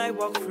 +4 when I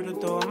walk through the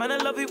door. Man, I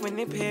love it when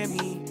they pay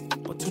me,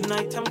 but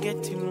tonight I'm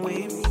getting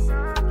wavy.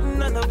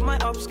 None of my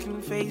ups can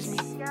faze me.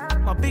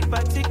 My big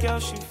body girl,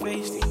 she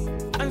faced it.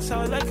 And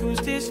so like, who's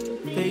this?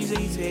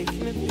 Bday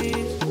taking a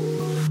piss.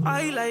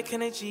 I like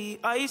energy,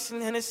 ice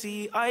and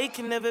Hennessy. I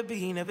can never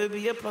be a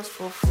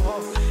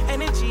 +44.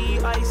 Energy,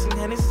 ice and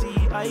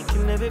Hennessy. I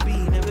can never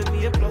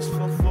be a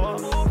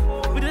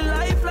 +44. With a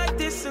life like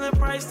this and a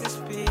price this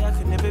big, I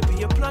could never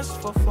be a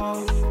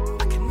 +44.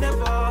 I can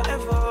never,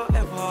 ever,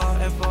 ever,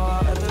 ever,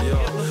 ever. Yo,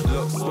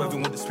 look,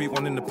 swerving with the sweet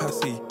one in the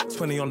passy.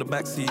 20 on the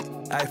backseat.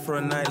 Eye for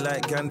a night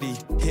like Gandhi.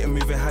 Hitting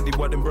moving handy,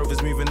 what them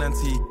brothers moving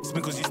anti.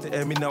 Sminkles used to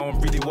air me, now I'm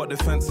really what they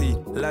fancy.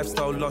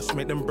 Lifestyle lush,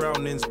 make them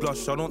brownings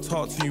blush. I don't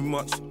talk too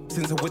much.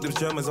 Since I'm with them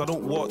Germans, I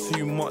don't walk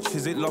too much.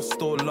 Is it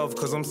lust or love?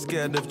 Cause I'm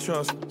scared of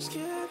trust.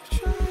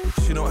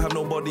 She don't have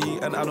nobody,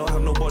 and I don't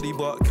have nobody.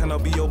 But can I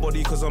be your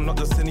body? Cause I'm not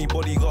just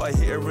anybody. Gotta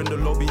hit her in the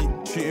lobby.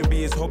 Shooting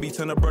be his hobby.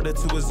 Turn a brother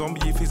to a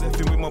zombie if he's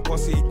effing with my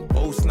posse.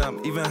 Oh snap,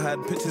 even had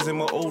pictures in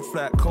my old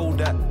flat. Cold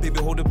that, baby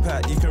hold a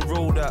pat, you can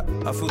roll that.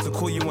 I feel to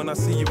call you when I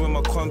see you in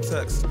my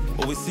contacts.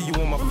 Always see you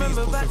on my face.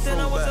 Remember back then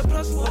I was a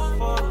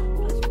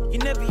 +44. You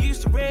never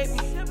used to rate me.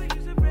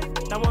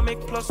 Now I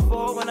make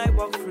 +4 when I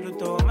walk through the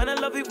door. Man, I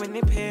love it when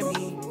they pay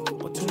me,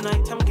 but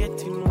tonight I'm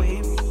getting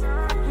wavy.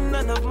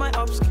 None of my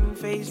ups can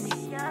faze me.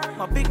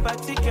 My big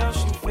body girl,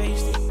 she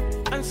faced it.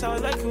 And so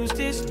like, who's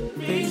this?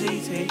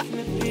 Bday taking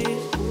a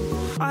piss.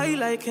 I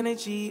like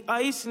energy,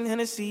 ice and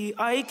Hennessy.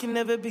 I can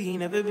never be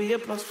a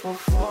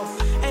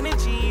 +44.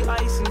 Energy,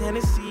 ice and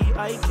Hennessy.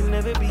 I can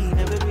never be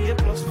a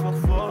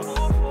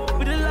 +44.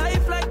 With a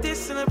life like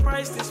this and a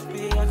price this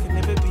big, I can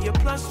never be a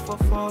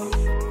 +44.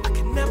 I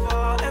can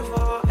never,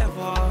 ever,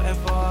 ever,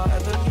 ever,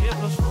 ever be a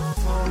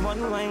 +44.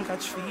 One wine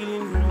catch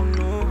feeling, no,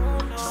 no.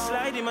 She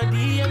slide in my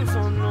DMs,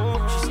 oh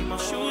no. She see my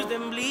shoes,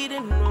 them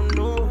bleeding, no,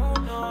 no.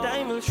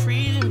 Diamonds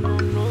freezing, no,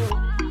 no.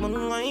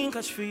 One wine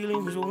catch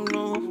feelings, oh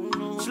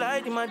no.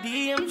 Slide in my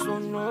DMs, oh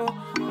no.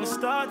 From the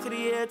start to the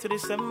year to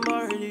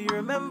December, do you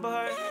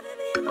remember?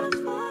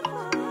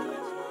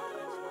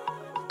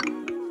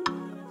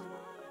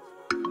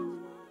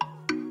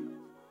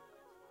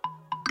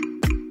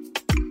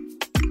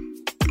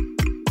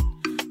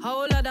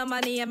 Whole lot of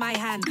money in my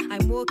hand,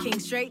 I'm walking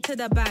straight to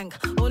the bank.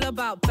 All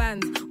about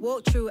bands,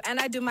 walk through and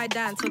I do my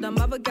dance. So the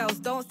mother girls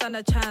don't stand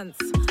a chance.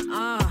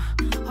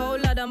 Whole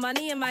lot of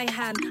money in my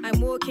hand,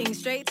 I'm walking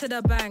straight to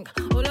the bank.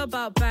 All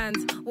about bands,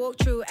 walk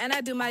through and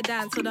I do my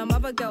dance. So the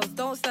mother girls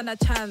don't stand a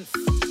chance.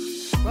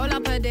 Roll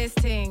up a this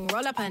thing,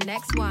 roll up a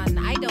next one.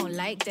 I don't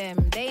like them,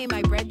 they ain't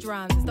my bread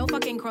runs. Don't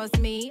fucking cross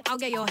me, I'll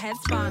get your head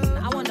spun.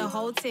 I want the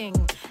whole thing,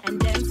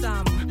 and then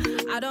some.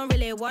 I don't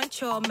really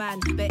want your man,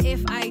 but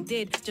if I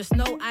did, just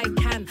know I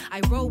can. I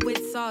roll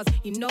with SARS,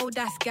 you know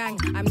that's gang.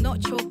 I'm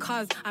not your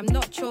cuz, I'm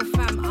not your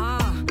fam.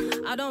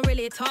 I don't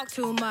really talk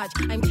too much.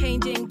 I'm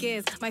changing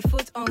gears, my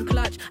foot on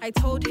clutch. I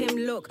told him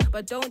look,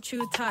 but don't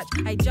you touch.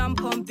 I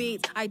jump on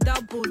beats, I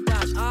double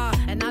dutch.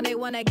 And now they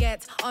wanna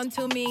get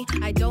onto me.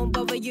 I don't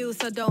bother you,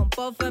 so don't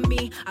bother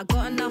me. I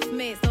got enough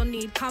mates, don't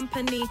need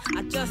company.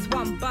 I just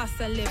want bus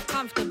and live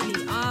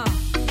comfortably.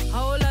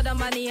 Whole lot of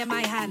money in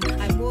my hand,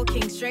 I'm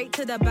walking straight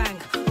to the bank.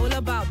 All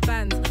about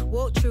bands,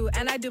 walk through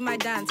and I do my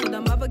dance. So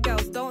the mother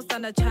girls don't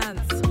stand a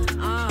chance.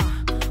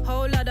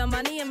 Whole lot of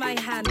money in my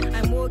hand,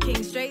 I'm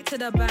walking straight to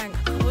the bank.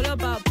 All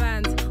about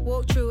bands,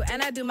 walk through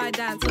and I do my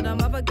dance. So the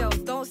mother girls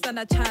don't stand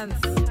a chance.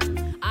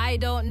 I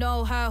don't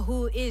know her,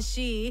 who is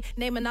she?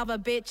 Name another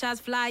bitch as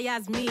fly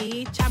as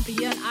me.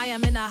 Champion, I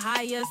am in the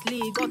highest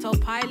league.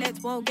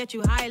 Autopilot won't get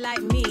you high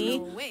like me.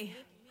 No way.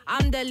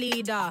 I'm the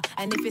leader,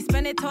 and if you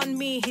spend it on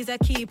me, he's a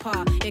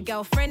keeper. Your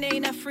girlfriend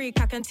ain't a freak,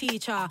 I can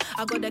teach her.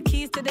 I got the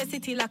keys to the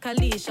city like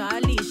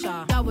Alicia.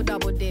 Double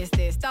this,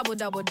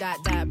 double that.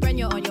 Bring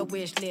you on your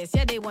wish list,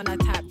 yeah, they wanna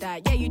tap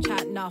that. Yeah, you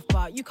chat enough,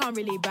 but you can't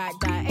really back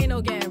that. Ain't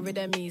no getting rid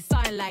of me,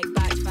 something like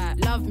back fat.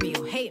 Love me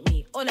or hate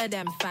me, all of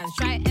them fans.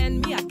 Try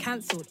end me, I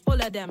cancelled all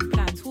of them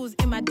plans. Who's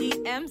in my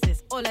DMs,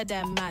 it's all of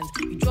them mans.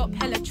 You drop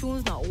hella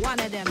tunes, not one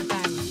of them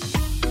bangs.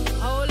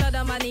 Whole lot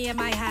of money in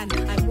my hand,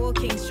 I'm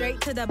walking straight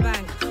to the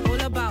bank.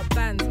 All about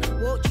bands,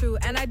 walk through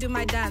and I do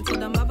my dance. So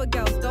the mother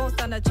girls don't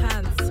stand a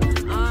chance.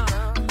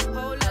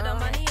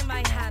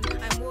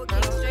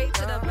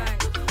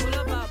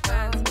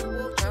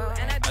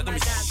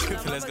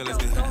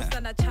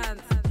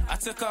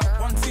 took a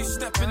 1-2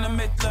 step in the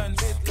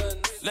Midlands.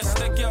 Let's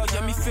the girl,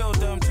 yeah, me feel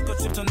them. Took a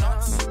trip to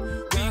nuts.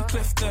 We in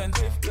Clifton.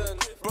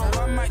 Bro,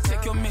 I might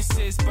take your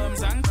missus,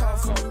 bums and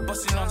cuff.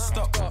 Busting non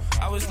stop.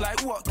 I was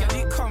like, what? Get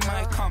it, come,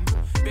 I come.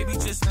 Baby,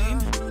 just lean.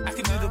 I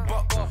can do the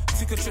bop.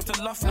 Took a trip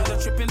to Loft, now the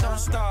tripping don't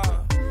start.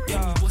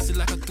 Yeah, bust it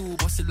like I do,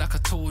 bust it like I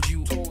told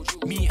you.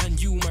 Me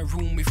and you, my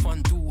room, we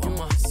fun do. I'm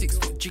a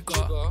 6-foot jigger,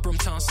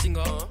 Brumtown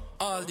singer.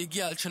 All the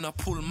girls tryna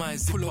pull my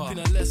zipper. Pull up in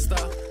a Leicester,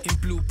 in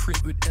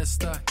blueprint with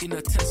Esther. In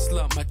a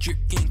Tesla, my drip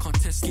game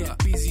contest. Get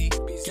busy,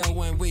 girl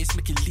wine waist,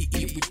 make it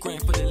litty. We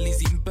grind for the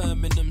Lizzie in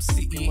Birmingham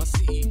City.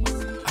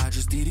 I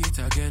just did it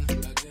again.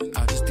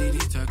 I just did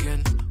it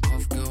again.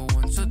 Cuff girl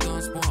wants to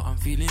dance, but I'm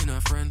feeling a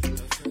friend.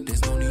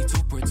 There's no need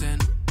to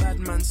pretend. Bad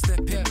man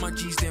stepping, my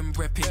G's them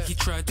repping. He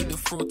tried to do the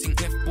throating,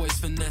 left boys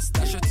finesse.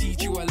 That should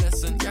teach you a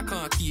lesson. Ya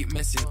can't keep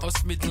messing.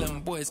 Us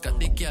Midland boys got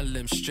the girl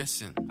them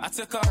stressing. I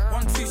took a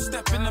 1-2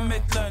 step in the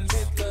Midlands.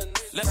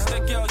 Let's the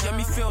girl, yeah,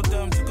 me feel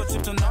them. Took a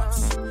trip to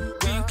nuts.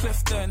 We in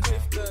Clifton.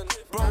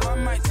 Bro, I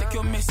might take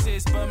your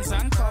missus, bums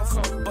and cuff.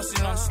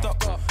 Busting non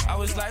stop. I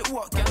was like,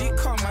 what? Get it,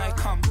 come, I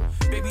come.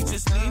 Baby,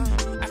 just lean.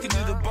 I can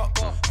do the bop.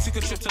 Took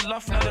a trip to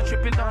Loft, now the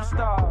tripping don't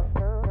start.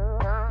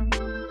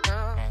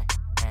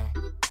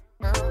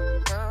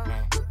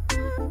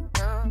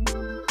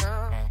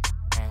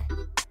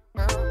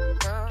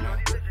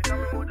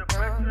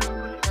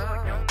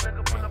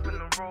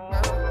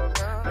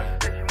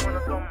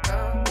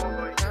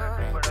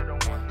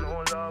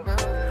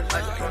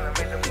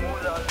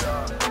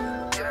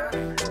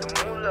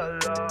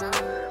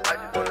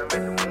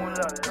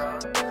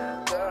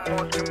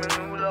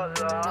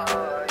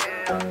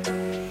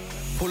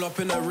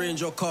 In a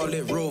Range or call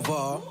it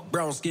Rover.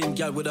 Brown skin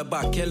gal with a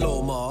back,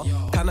 hello ma.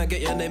 Can I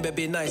get your name,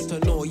 baby? Nice to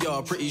know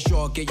ya. Pretty sure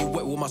I'll get you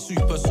wet with my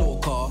super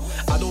soaker.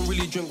 I don't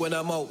really drink when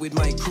I'm out with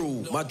my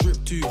crew. My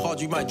drip too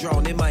hard, you might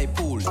drown in my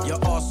pool.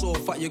 Your ass so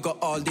fat, you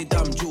got all the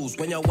damn jewels.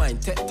 When you wine,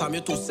 tech time,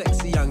 you're too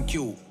sexy and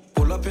cute.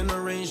 Pull up in the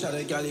range, that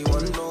a gal you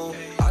wanna know.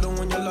 I don't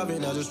want your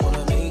loving, I just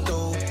wanna make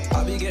dough.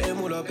 I be getting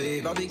moolah,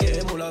 babe, I be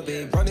getting moolah,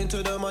 babe. Running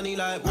to the money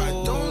like whoa.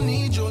 I don't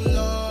need your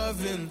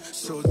loving,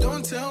 so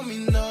don't tell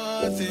me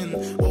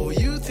nothing. Oh,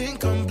 you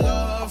think I'm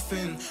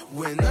bluffing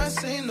when I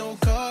say no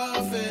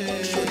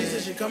coffee. Shorty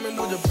said she coming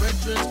with her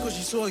brethren, cause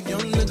she saw a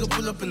young nigga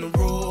pull up in the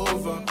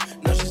Rover.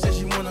 Now she said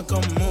she wanna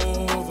come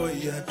over,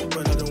 yeah.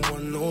 But I don't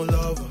want no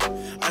lover,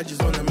 I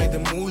just wanna make the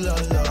moolah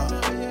la.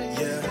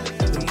 Yeah,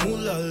 the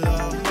moolah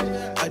la.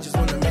 I just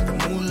wanna make the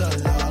moolah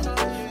la.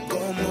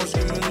 Go more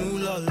screaming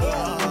moolah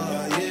la.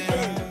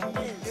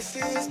 This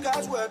is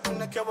God's work, we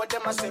don't care what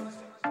them I say.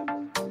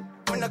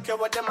 We don't care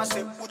what them I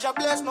say. Would you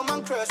bless no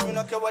man curse? We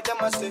don't care what them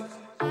I say.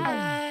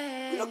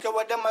 We don't care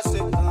what them I say.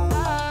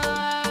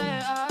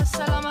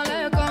 Assalamu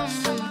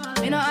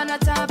alaikum. Me no have no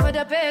time for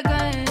the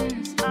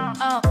pagans.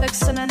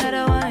 Flex on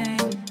another wine.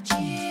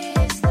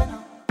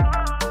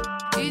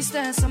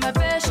 Distance on my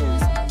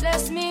patience.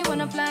 Bless me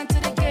when I'm flying to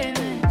the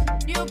game.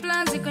 New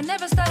plans, you can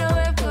never start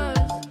away, cause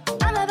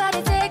I'm about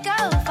to take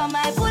off. I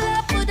might pull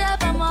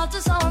up, I'm all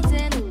to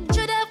something.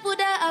 Should have put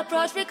that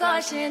approach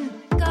precaution.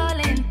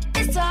 Calling,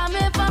 it's time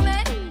for me,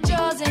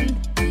 chosen.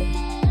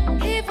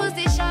 He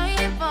position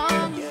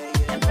for me,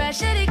 and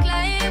pressure the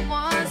client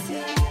wants.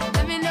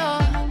 Let me know,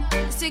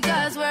 see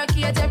God's work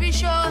here at every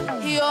show.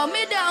 He hold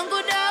me down,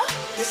 good now.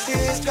 This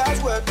is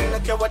God's work, we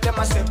don't care what them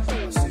I say.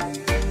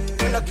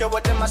 We don't care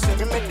what them I say.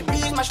 We make the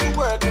beat mash the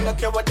work, we don't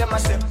care what them I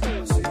say.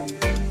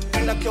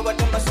 We don't care what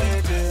them I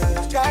say.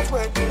 This God's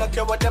work, we don't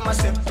care what them I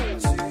say.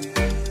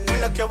 We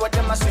don't care what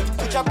them I say.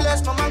 Would you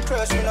bless no man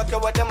curse? We don't care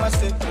what them I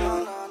say.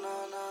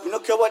 We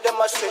don't care what them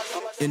I say.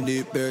 In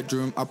the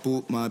bedroom, I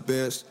put my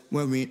best.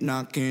 When we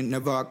knocking,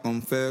 never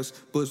confess.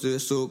 Pussy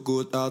so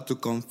good, how to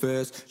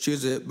confess.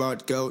 She's a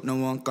bad girl, no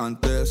one can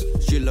test.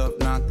 She love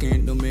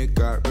knocking, to make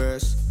her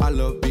rest. I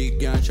love big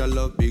girl, she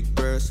love big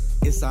breasts.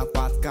 It's a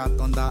fat cat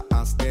on the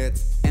asket.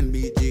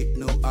 MBG,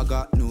 no, I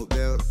got no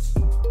belt.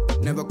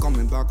 Never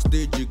coming back,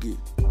 stay jiggy.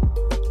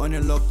 On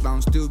your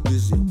lockdown, still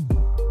busy.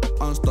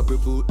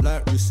 Unstoppable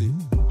like Rissy.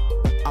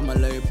 I'm a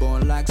lay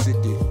born like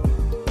City.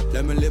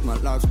 Let me live my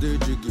life, stay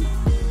jiggy.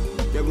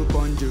 Yeah, we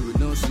punch you with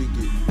no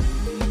ciggy.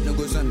 No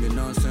go send me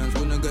nonsense,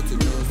 when I get to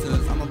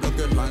nonsense. I'm a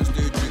bucket man,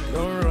 stay jiggy.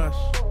 Don't rush,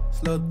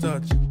 slow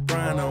touch,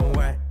 brown and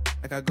white.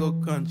 Like I go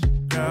country,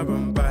 grab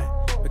and buy.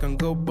 We can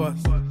go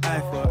bust,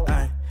 eye for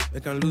eye. We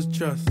can lose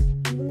trust.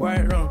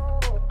 White rum,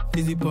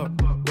 fizzy pop.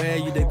 Where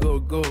you they go,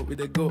 we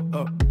they go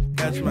up.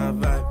 Catch my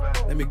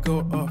vibe, let me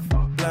go off.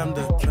 Blam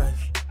the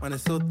trash, man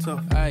it's so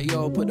tough. Alright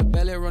yo, put the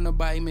belly on the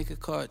body, make a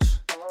catch.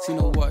 See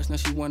no watch, now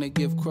she wanna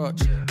give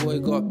crotch. Boy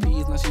got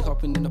peas, now she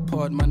hopping in the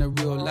pod. Man a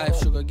real life,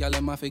 sugar gal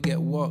and my forget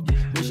what.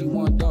 When she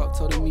want dark,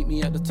 told her meet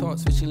me at the top.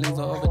 Switching lanes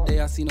the other day,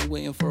 I seen her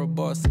waiting for a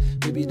bus.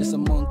 Maybe this a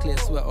Moncler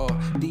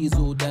sweater,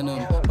 diesel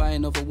denim.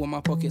 Buying over with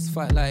my pockets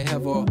fat like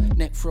heather.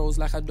 Neck froze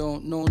like I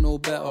don't know no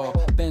better.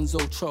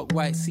 Benzo truck,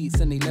 white seats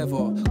and they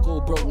leather. Go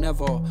broke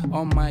never,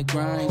 on my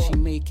grind. She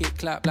make it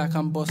clap like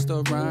I'm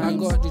Busta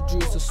Rhymes. I got the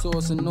juice, the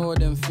sauce and all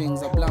them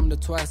things. I blammed her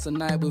twice a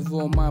night with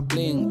all my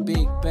bling.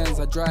 Big Benz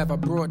I drive, I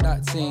brought brought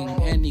that thing.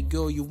 Any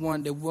girl you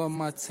want, they want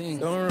my thing.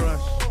 Don't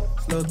rush,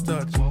 slow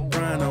touch,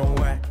 brown and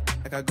white.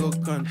 Like I go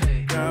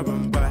country, grab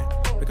and buy.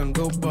 We can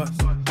go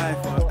bust, eye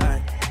for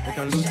eye. We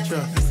can lose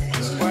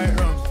trust. White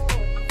rum,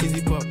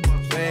 easy pop.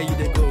 Where you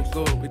they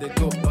go, we they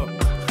go up.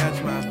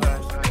 Catch my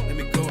vibe, let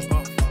me go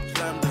off.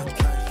 Slam the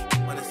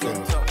trash, when it's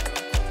on top.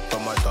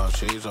 Put my dark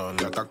shades on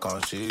like I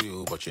can't see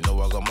you, but you know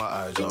I got my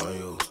eyes on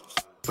you.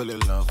 Fell in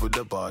love with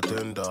the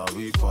bartender,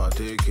 we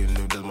partaking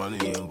if there's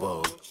money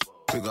involved.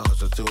 We got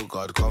hustle till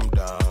God come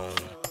down.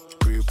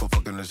 Breathe for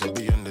fucking us and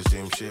be in the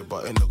same shit,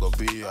 but ain't no gonna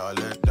be all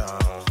let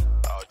down.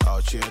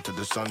 I'll cheer to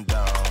the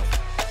sundown.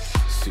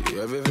 See,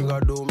 everything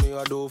I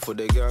do for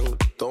the gang.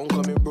 Don't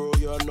call me bro,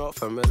 you're not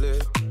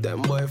family.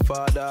 Them boy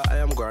father, I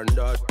am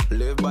granddad.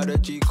 Live by the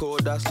G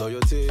code, that's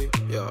loyalty.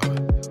 Yeah,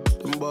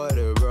 them boy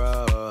they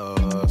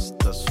rust,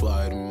 that's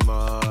why they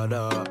mad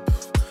up.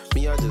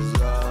 Me I just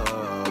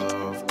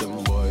love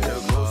them boy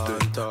they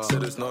ghosted.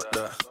 Said it's not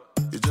that.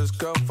 You just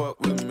can't fuck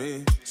with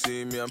me.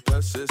 See me, I'm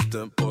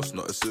persistent, boss,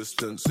 not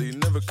assistant. So you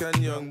never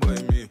can young boy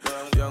me.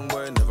 Young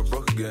boy never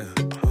broke again.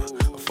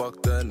 I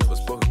fucked her, never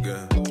spoke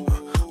again.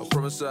 I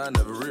promise I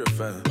never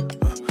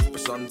reoffend. But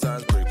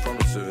sometimes break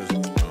promises.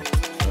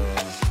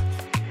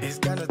 It's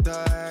kinda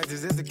tight,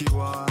 this is the key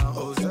one.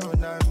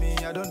 079 me,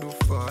 I don't do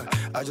fun.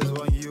 I just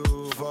want you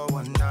for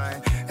one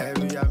night.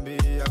 Every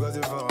MB, I got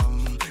it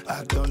from.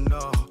 I don't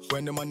know.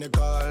 When the money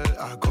call,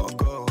 I gotta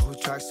go.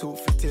 Tracksuit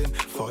fitting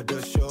for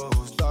the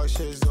shows. Dark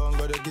shades on,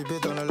 gotta keep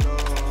it on the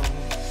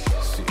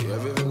low. See,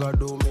 everything I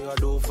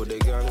do for the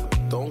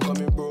gang. Don't call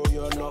me bro,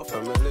 you're not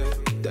family.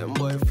 Them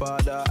boy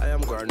father, I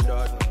am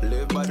granddad.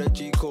 Live by the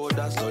G code,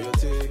 that's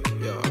loyalty.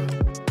 Yeah,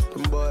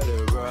 them boy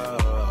they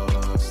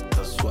rust,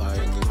 that's why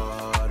I'm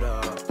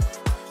harder.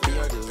 Me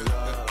I just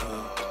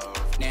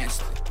love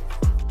nasty.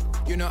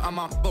 You know I'm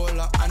a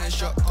bowler and a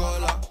shot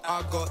caller.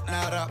 I got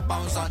naira,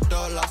 pounds and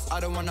dollars. I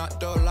don't want a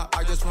dollar,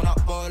 I just want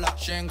a bowler.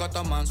 She ain't got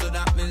a man, so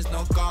that means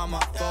no karma.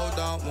 Fall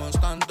down, won't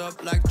stand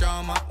up like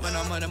drama. When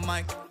I'm on the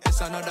mic,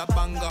 it's another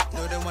banger.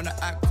 No, they wanna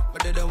act,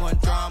 but they don't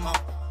want drama.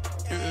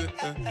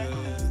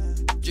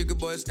 Jiggy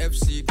boys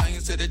FC, can you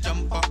say the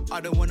jumper?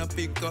 I don't wanna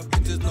pick up,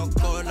 it is no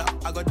caller.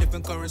 I got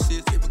different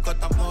currencies, if you got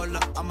a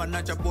molar. I'm a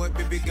Niger boy,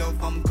 baby girl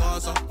from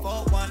Gaza.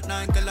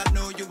 419, girl, I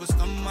know you was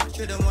scummer.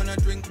 She don't wanna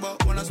drink,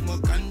 but wanna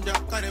smoke ganja.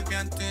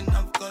 Caribbean thing,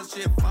 of course,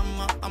 she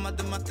farmer. I'ma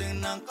do my thing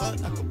now,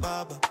 cut like a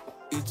barber.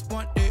 It's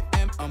 1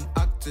 a.m., I'm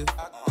active.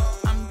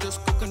 I'm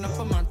just cooking up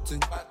a mountain.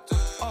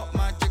 All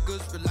my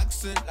jiggers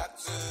relaxing.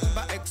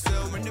 By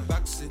Excel in the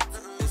backseat.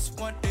 It's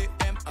 1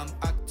 a.m., I'm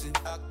active.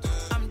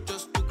 I'm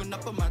just cooking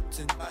up a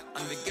mountain.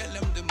 And we get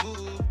them the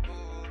mood.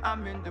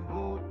 I'm in the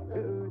mood.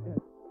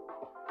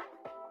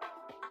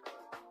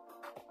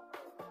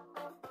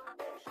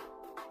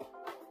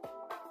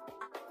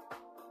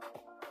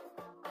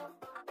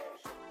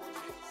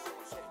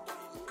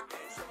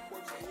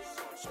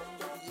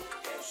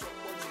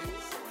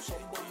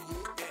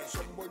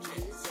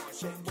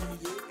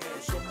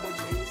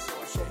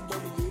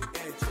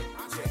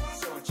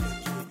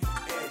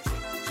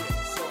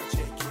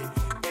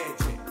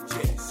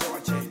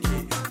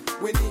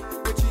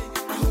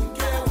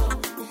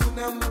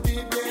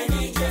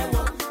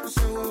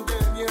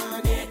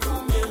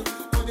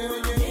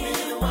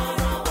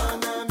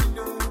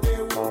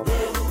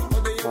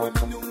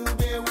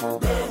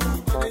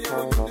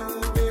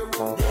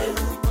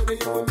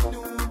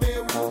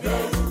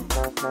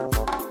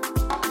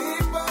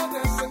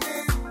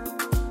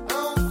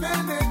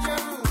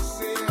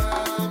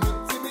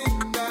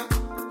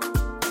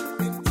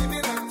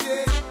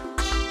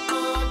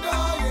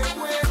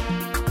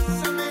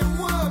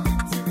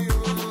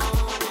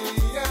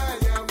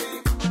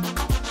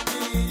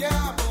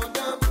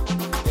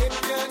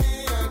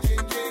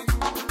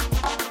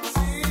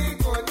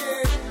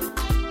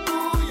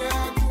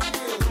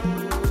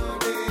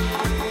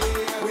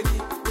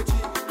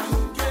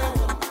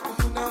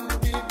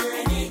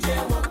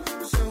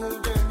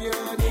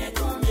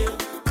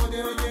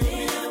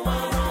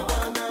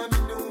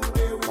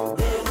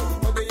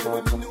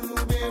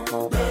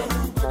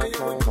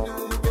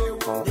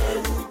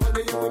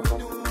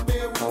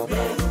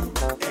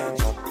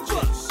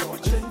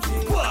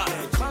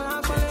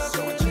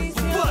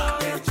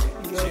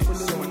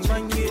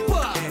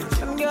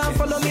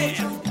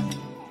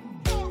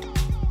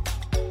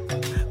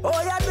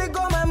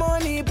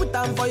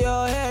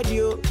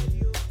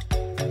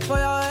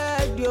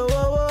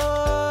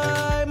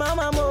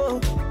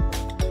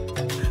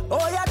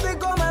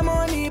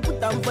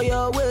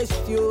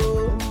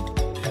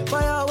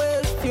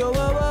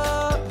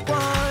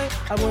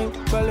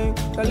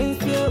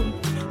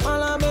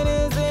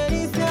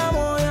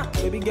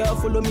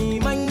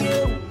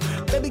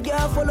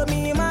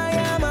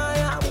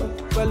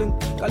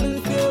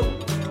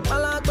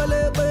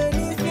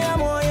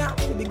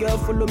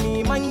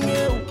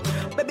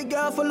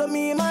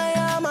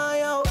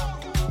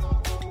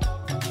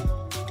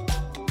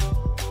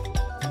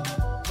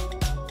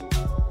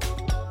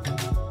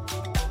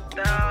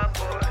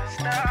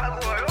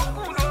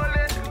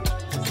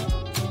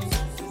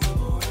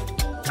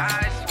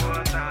 Ice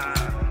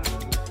water.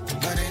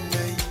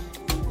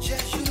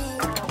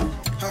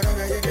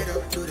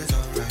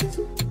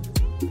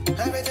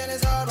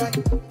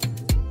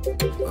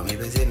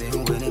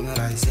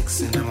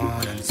 6 in the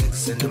morning,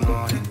 6 in the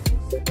morning.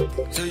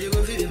 So you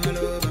go feel my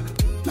love.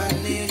 I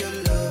need your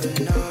love and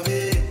love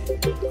it.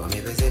 For me,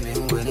 they say me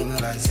when I'm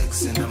like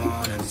 6 in the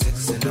morning,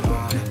 6 in the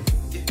morning.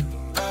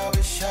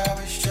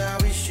 I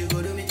wish you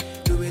go do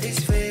me this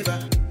favor.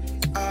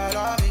 I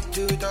love it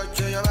to touch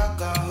your back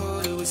and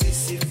hold you,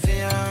 sissy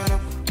fiano.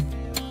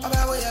 I'm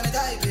about to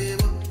die,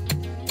 baby.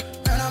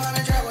 And I'm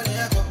in trouble,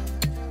 yeah.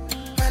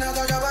 When I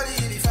touch your body,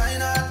 you be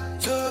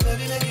final. So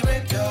baby, make you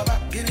break your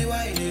back, give me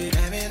wine.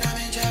 I'm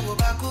in trouble,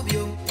 back up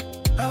you.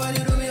 How will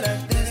you do me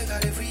like this?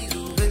 Got the freeze,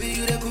 baby,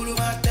 you the cool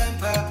my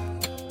temper.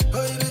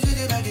 Oh, you be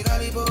treated like a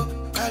calibo,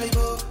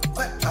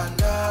 wet and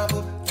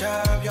double,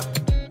 champion.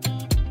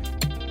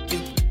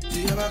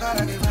 You ever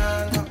gotta give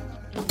hand up?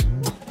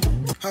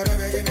 How do I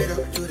get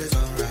up to the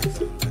sunrise?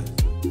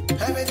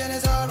 Everything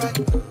is alright.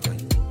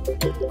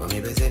 For me,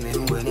 they say me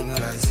when I'm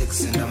like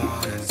 6 in the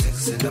morning,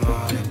 6 in the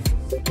morning.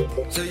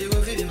 So you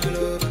go feel my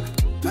love.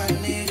 I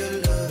need your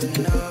love and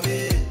love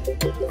it.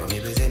 For me,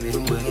 they say me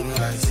when I'm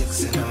like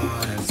 6 in the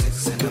morning,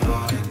 6 in the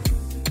morning.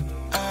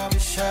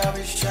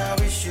 I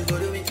wish you go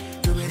do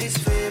me this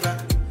favor.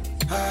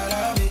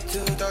 Allow me to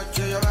touch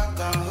your back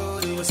and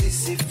hold you,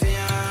 sissy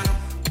fiano.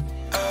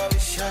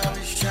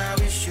 I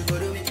wish you go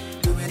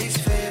do me this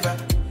favor.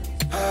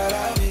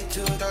 Allow me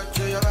to touch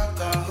your back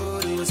and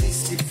hold you,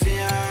 sissy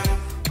fiano.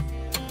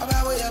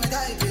 About where I'm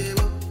die,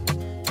 baby.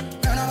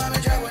 And I'm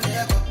in trouble,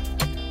 yeah.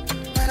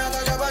 When I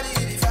touch your body,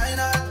 it be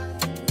final.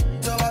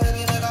 So my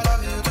baby, make I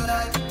love you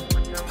tonight.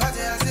 I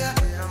say,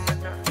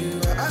 you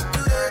are up to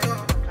date.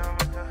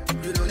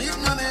 You don't need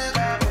no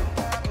makeup.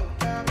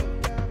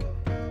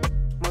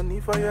 Money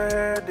for your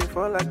head, they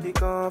fall like the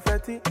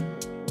confetti.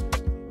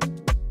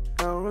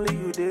 Not only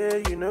you there,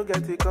 you know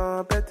get it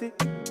competi.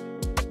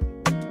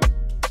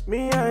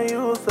 Me and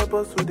you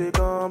supposed to dey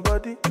come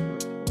body.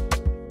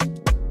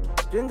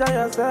 Ginger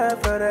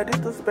yourself, ready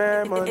to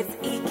spend money. It's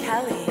E.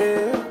 Kelly.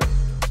 Yeah,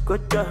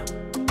 good job.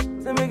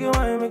 Say make you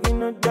wine, make you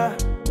no die.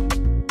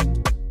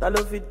 That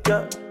love it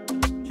job.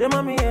 She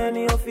mommy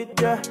any of it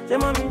job. She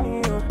mommy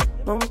ni yo,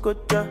 mom good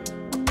job.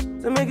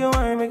 Say make you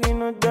wine, make you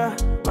no die.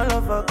 My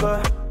love for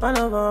God, my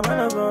love for, my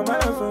love for, my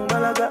love for,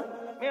 Malaga.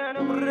 Me and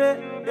the bread,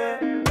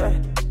 baby.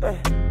 Baby.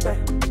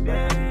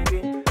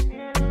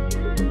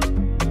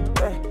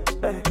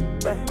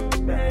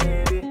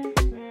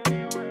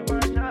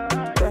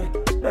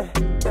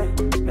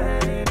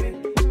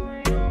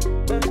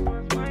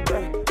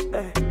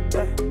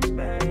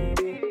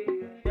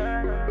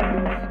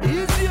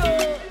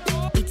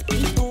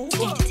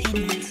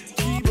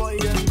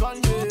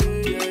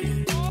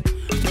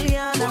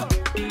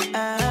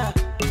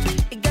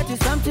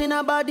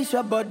 About this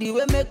your body,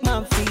 we make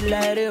man feel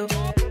like real.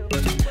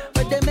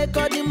 But they make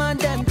all the man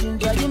them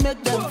ginger, you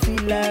make them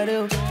feel like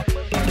real.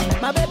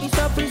 My baby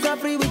so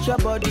free with your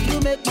body, you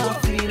make man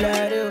feel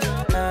like real.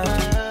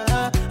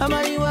 I'm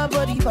a you a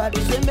body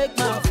body, they make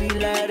man feel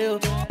like real.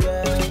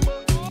 Yeah.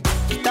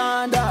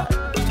 Stand up,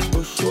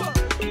 push it,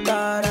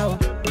 stand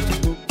out.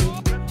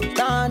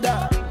 Stand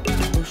up,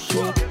 push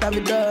it, have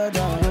it done.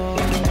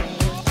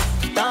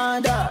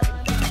 Stand up,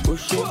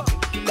 push it,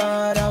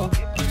 stand out.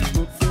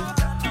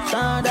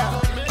 Stand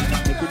up,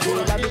 make it do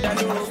la vida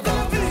loca.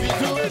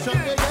 Situation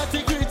they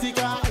get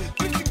critical.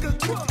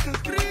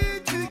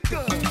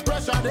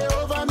 Pressure they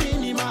over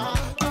minimal.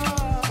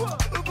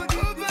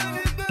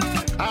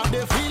 And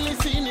they feeling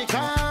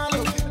cynical.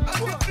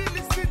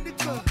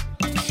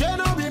 She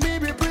no be me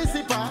be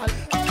principal.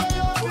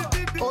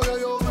 Oh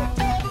yo.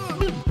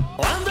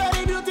 One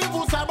very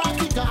beautiful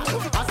sabbatical.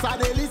 As I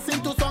they listen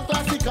to some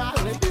classical.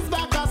 This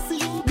back I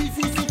see be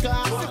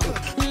physical,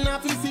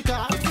 not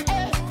physical.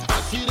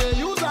 She they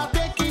use a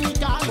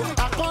technical,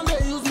 I can't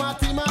they use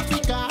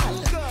mathematical.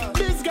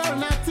 This girl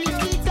not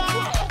typical,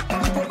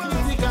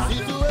 hypocritical.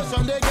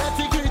 Situation they get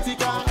it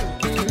critical.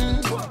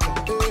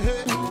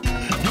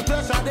 The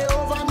pressure they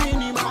over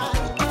minimal.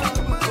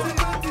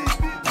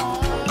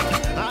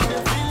 And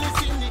they feel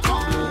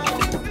cynical.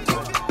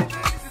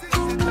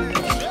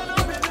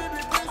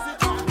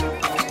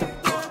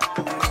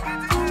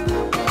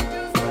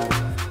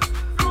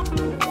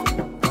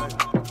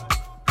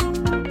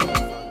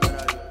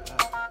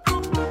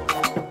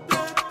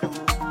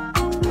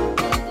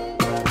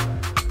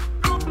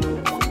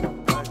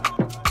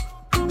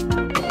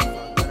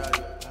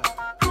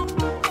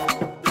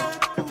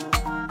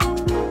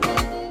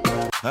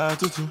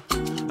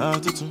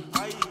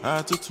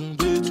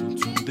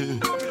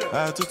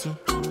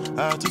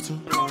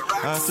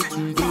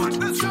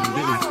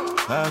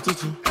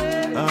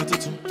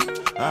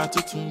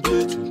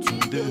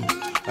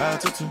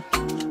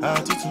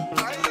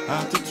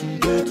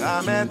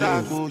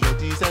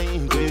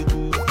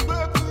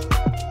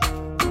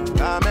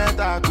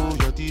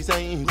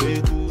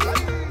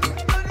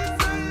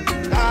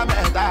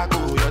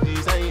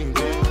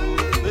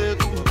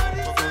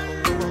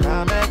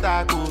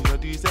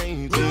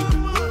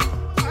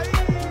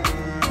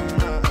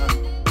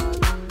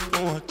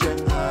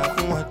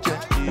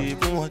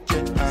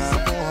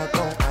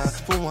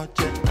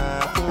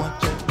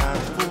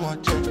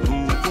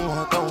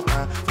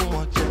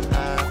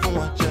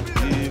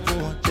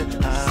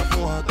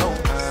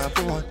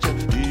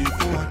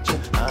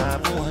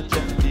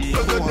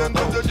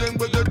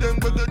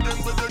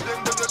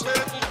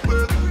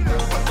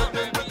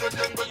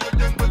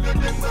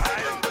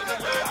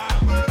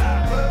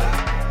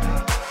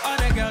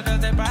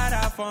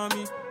 for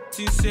me.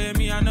 She say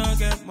me, I no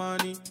get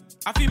money.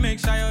 I feel make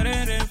sure you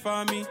rain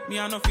for me. Me,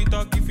 I no fit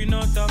talk if you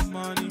no talk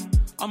money.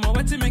 I'm a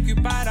way to make you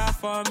buy that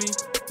for me.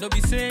 No be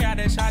say I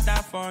dey shot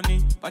that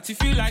funny. But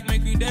if you like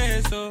make you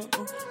there, so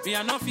me,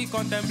 I no fit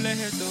contemplate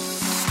it, no.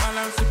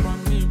 Balance it for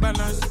me,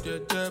 balance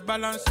it, yeah.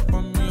 Balance it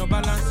for me, oh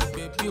balance it,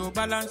 baby, oh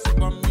balance it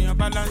for me, oh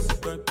balance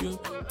it, baby,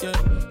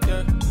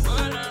 yeah.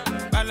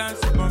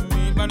 Balance it for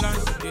me,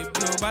 balance it, baby,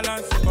 oh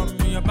balance it for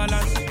me, oh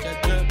balance it,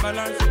 yeah.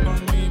 Balance it for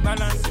me,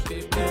 balance it,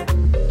 baby,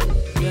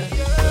 yeah.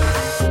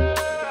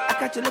 I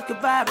catch you looking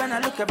vibe and I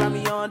look around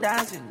me all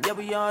dancing, yeah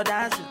we all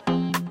dancing.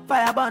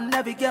 Fire burn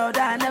every girl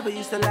that I never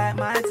used to like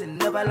my thing,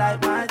 never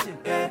like my thing,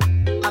 yeah.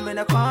 I'm in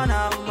the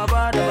corner with my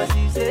brother, but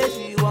she say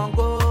she won't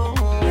go home,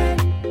 yeah.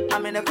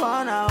 I'm in the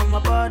corner with my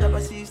brother,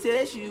 but she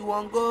say she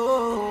won't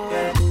go home,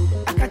 yeah.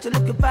 I catch you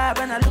looking vibe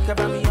and I look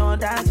around me all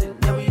dancing,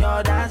 yeah we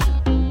all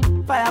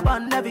dancing. Fire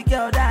burn every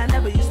girl that I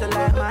never used to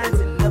like my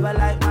thing, never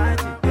like my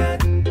thing, yeah.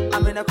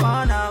 I'm in the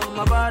corner with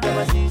my brother,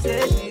 but she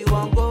say she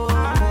won't go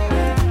home,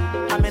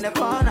 yeah. I'm in the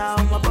corner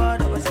with my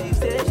brother, but she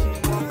say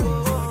she won't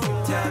go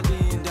home, yeah.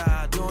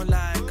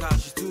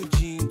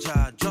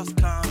 Just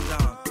calm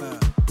down,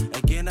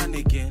 again and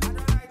again,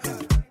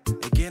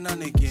 again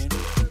and again.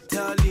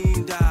 Tell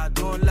Linda I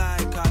don't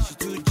like her, she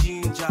too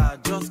ginger.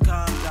 Just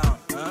calm down,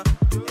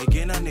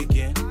 again and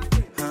again,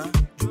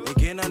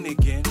 again and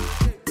again.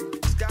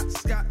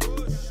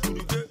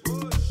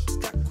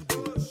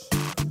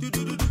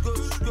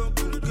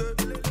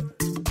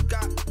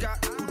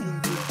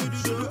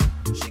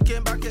 She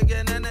came back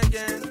again and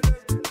again.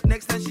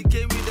 Next time she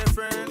came with a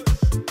friend.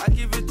 I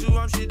give it to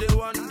her, she dey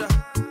wonder.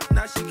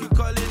 Now she keep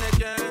calling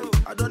again.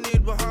 I don't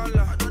need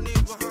Wahala.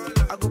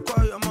 I go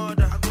call your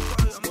mother.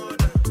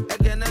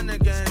 Again and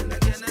again.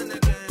 Again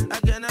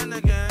and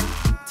again.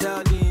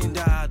 Tell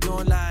Linda I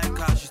don't like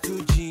her. She's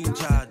too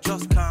ginger.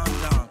 Just calm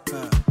down.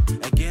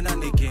 Again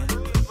and again.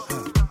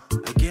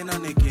 Again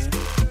and again.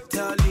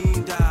 Tell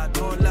Linda I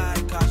don't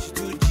like her. She's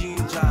too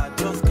ginger.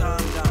 Just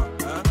calm down.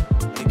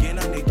 Again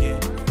and again.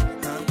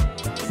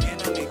 Again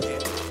and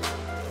again.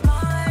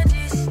 My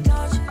dish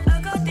touch,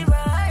 I got the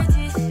right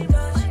dish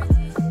touch.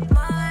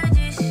 My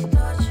dish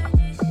touch.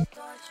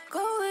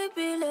 Come we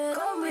be late,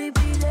 come we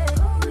be late,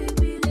 come we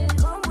be late,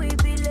 come we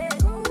be late,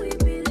 come we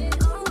be late,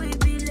 come we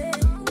be late,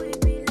 come we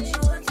be late. She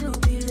want to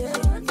be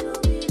late,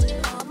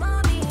 oh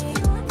mommy,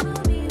 papa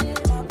me,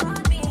 let's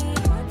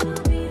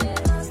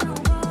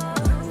don't go.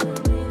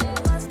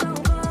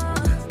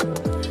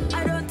 I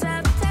don't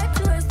have time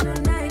to waste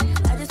tonight.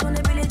 I just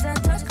wanna be late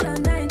and touch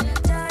cloud nine.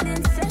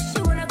 Darling says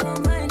she wanna go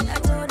mine. I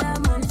told her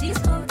mom she's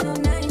home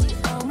tonight.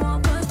 I'm more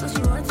boss, so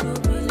she want to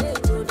be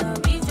late. Told her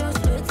me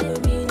just wait a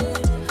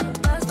minute.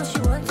 Boss, so she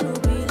want to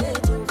be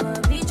late. Told her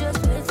me just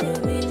wait a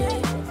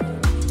minute.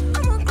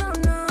 I'm a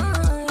grown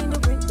up, you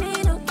don't bring me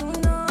no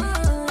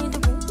tonight. You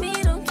don't bring me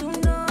no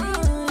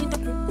tonight.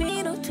 You don't bring me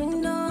no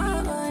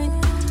tonight.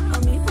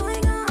 I'm a boy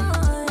guy,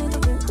 you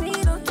don't bring me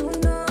no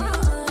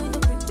tonight. You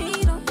don't bring me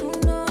no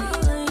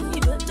tonight.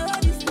 You don't know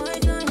this my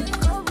time.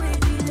 Come we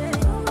be late,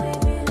 come we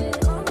be late,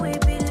 come we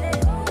be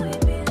late,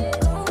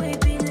 come we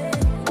be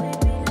late.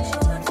 She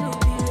want to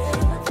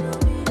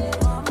be late,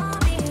 oh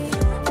mommy,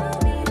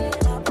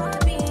 papa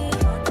me,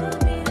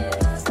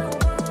 let's don't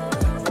go.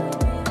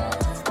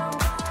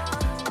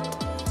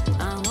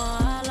 Àwọn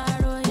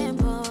aláròyé ń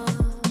bọ̀,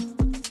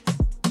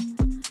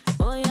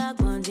 bóyá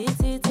gbọ̀ndín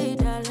títí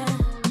dalẹ̀.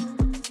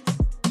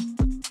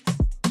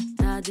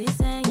 Tàdí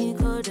sẹ́yìn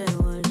kò dẹ̀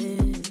wọlé.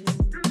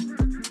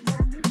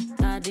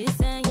 Tàdí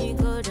sẹ́yìn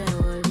kò dẹ̀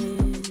wọlé.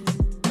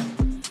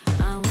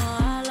 Àwọn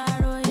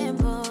aláròyé ń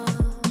bọ̀,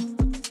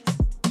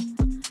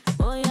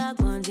 bóyá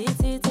gbọ̀ndín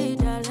títí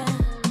dalẹ̀.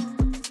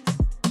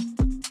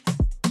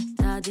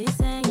 Tàdí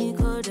sẹ́yìn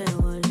kò dẹ̀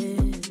wọlé.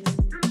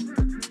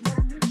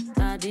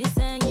 Tàdí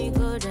sẹ́yìn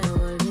kò dẹ̀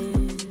wọlé.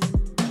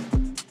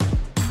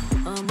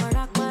 Ọmọ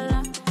rápálá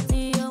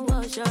tí ó ń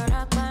wọṣọ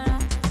rápálá,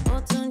 ó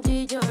tún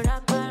jíjó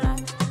rápálá.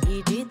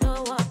 Ìdí tó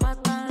wọ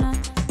pátá ńlá,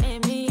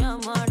 èmi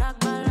ọmọ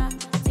rápálá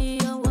tí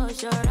ó ń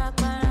wọṣọ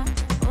rápálá,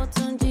 ó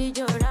tún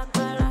jíjó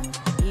rápálá.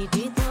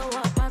 Ìdí tó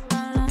wọ pátá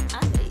ńlá.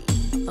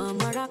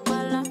 Ọmọ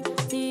rápálá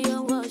tí ó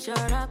ń wọṣọ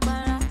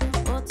rápálá,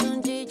 ó tún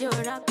jíjó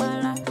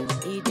rápálá.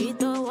 Ìdí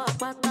tó wọ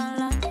pátá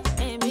ńlá,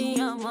 èmi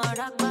ọmọ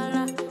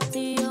rápálá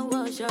tí ó ń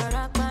wọṣọ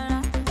rápálá,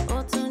 ó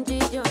tún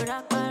jíjó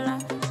rápálá.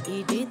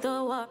 Ìdí tó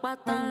wọ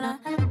pátá ńlá.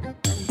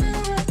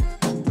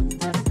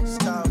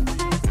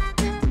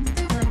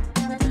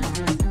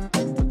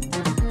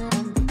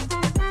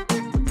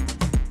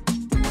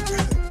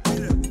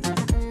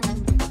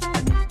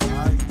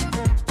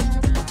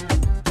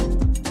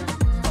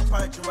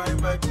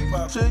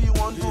 Say you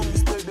want to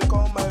mistake, they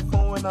call my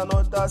phone when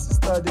another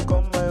sister, they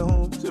come my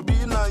home. Say be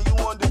now you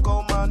want they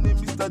call my name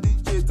Mr.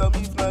 DJ, tell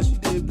me if now she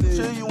they play.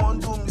 Say you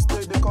want to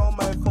mistake, they call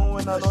my phone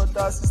when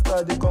another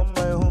sister, they come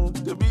my home.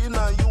 Say be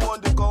now you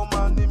want they call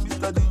my name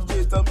Mr.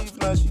 DJ, tell me if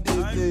now she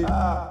they play.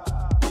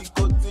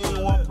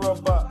 Nicotine one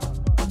proper,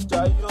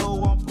 Jayo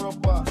one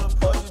proper, all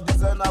the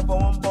designer for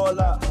one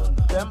baller,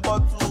 10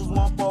 bottles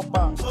one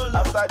popper.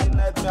 After the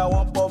night me I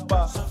want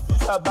popper.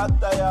 a back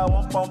tire,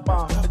 one pump.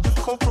 I just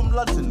come from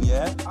London,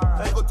 yeah.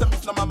 Now you go tell me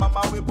from my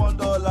mama we $1.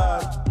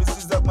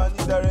 Mrs. Dagman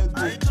need a red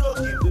go.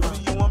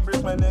 Baby, you won't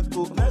break my neck,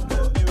 go. You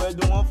were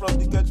the one from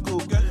the get-go.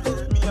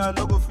 Me, I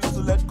no go feel to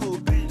let go.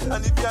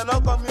 And if you're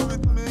not coming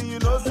with me, you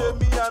know, say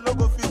me, I no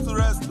go feel to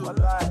rest.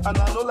 And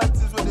I know like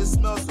things when they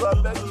smell, so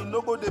I beg you,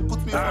 no go, they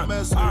put me for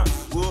mess.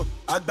 Whoa,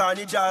 I don't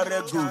need a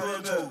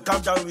rego.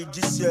 Calm down with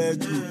this year,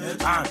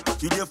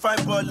 you dey fine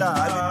baller,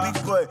 I be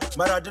big boy,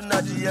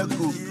 Maradona the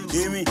ego.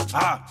 Hear me,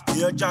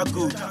 you're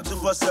Jago.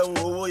 247,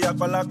 oh, ya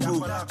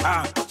palako.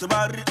 To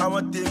marry, I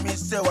want to me,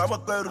 say, I'm a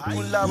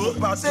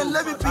perukula. Say,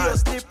 let me be your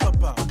sleep,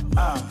 papa.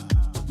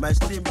 My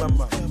sleep,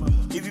 mama.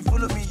 If you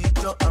follow me, you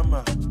don't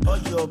hammer. All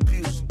your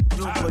abuse,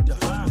 don't bother.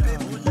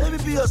 Let me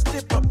be your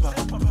sleep, papa.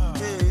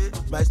 Hey,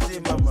 my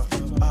sleep, mama.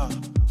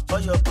 All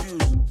your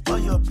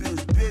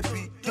abuse,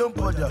 baby, don't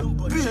bother.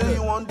 Say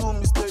you want do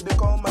mistake, they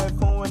call my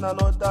phone when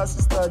another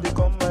sister, they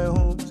come my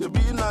home. Say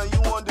be now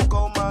you want to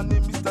call my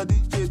name, Mr.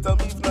 DJ, tell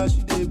me if now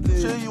she they play.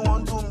 Say you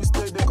want do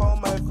mistake, they call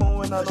my phone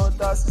when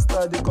another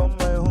sister, they come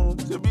my home.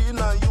 Say be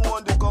now you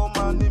want to call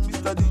my name,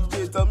 Mr.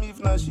 DJ, tell me if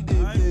now she they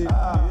play.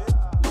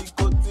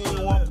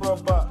 Nicotine one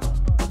proper,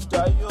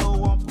 Jayo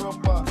one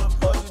proper,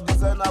 all the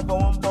designer for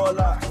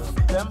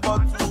 $1. Them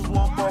bottles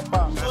one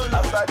proper,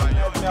 after the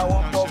night me I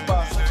want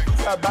proper.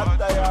 A back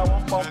tire,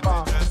 one pump.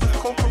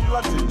 Come from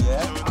London,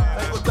 yeah. I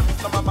go tell me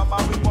from my mama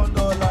we $1.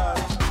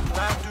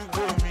 Now do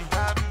go me,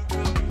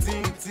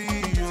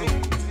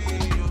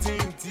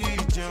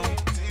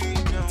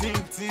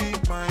 Tinty,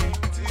 mine.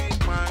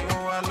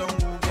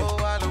 Oh,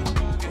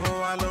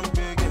 I long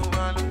big,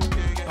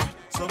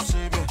 stop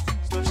shaving,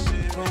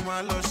 oh,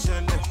 my love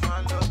shell,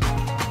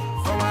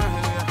 for my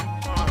hair,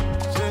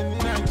 Jenny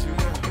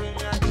Nigeria,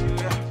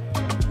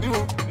 you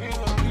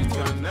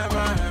can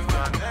never.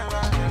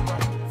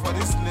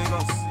 This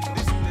Lagos,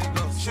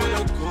 show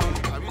you good,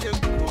 I really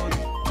good.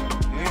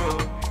 You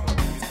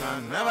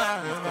can never.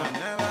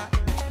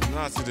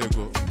 Now see they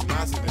go,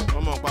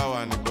 I'm a power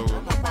and go.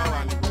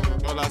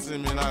 All I see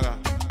me Lara,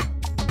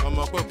 I'm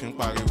a poking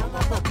party.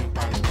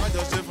 I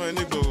just say for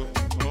any go,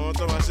 I want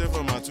to share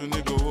for my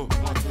tuni go.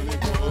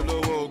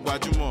 Olowo,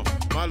 Bajumo,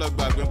 Malak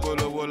back and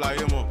Polo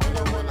Laimo.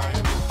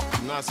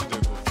 Now see they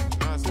go,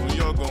 when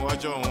you're going,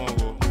 watch your one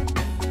go.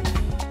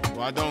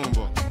 Why don't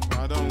go?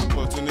 I don't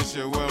go to the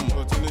share well,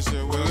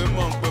 we're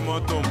monk, we're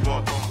more dumb,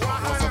 but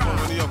once upon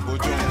a year, go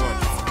jump.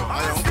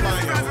 I am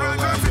flying over.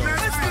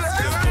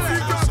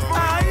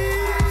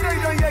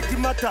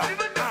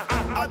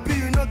 I be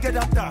you no get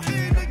after.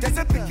 There's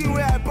a picking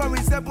where I bury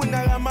 7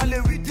 naira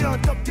male with you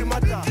on top the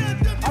matter.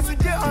 As we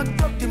get on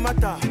top the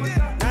matter,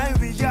 now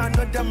we hear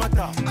another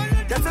matter.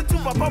 There's a 2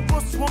 papa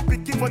post 1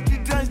 picking for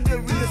children's day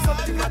with the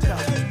solve the matter.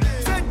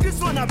 Say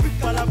this one a big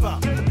palava,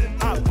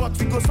 but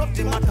we go solve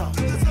the matter.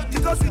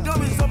 Because we don't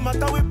resolve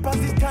matter, we pass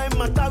this time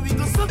matter, we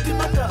go solve the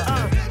matter.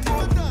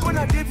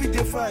 Gonna David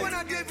the fight,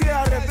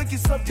 KRF make it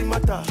solve the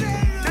matter.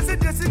 They say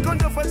the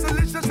second of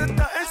isolation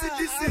center,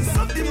 NCDC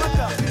solve the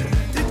matter.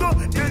 They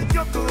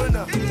cure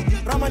corona,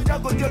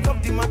 Ramajago they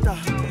top the matter.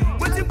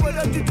 Waiting for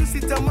them to do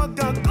sit and mock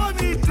down, call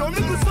me John, we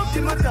go solve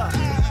the matter.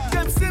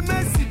 Them say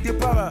Messi the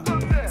power,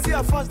 see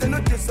how fast they know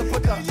they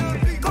support her.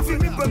 Coffee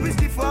me for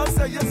whiskey for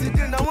outside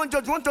yesterday, now one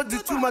judge won't touch the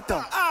 2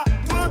 matter.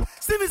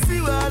 See me see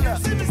wahala.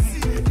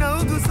 Now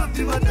who go solve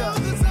the matter?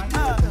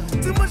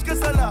 Too much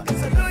kasala.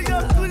 No,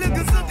 you're cool, you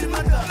go solve the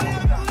matter.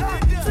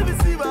 See me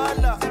see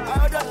wahala. I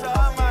order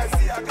shawarma, I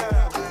see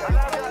akara.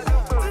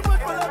 Too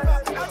much palava.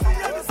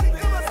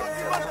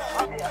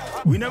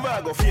 We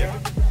never go fear.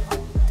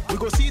 We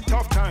go see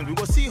tough times, we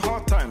go see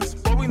hard times,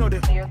 but we know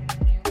that.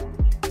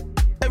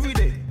 Every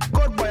day,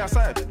 God by our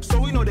side, so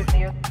we know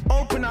that.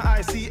 Open our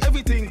eyes, see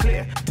everything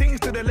clear. Things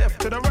to the left,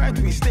 to the right,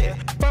 we stare.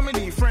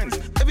 Family, friends,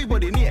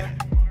 everybody near.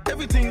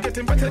 Everything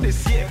getting better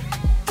this year.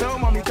 Tell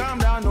mommy calm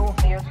down, no.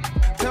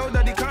 Tell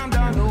daddy calm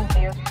down, no.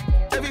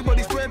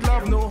 Everybody spread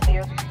love, no.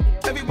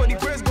 Everybody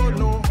praise God,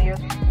 no.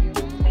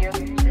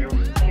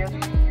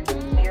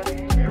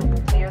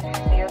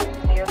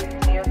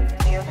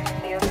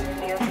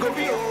 We gon'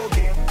 be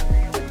okay.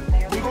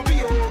 We gon'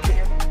 be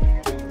okay.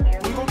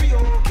 We gon' be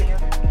okay.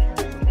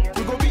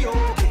 We gon' be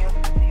okay.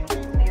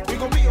 We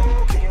gon' be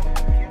okay.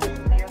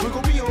 We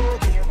gon' be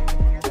okay.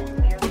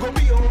 We gon'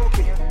 be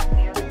okay.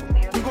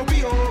 We gon' be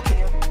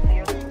okay.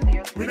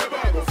 We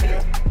never go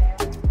fear.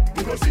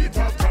 We gon' see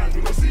tough times,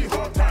 we gon' see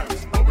hard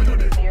times, but we know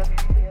that.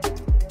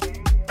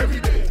 Every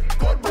day,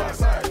 God by our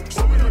side,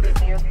 so we know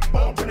that.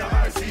 Open our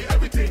eyes, see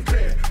everything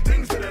clear.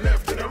 Things to the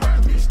left, to the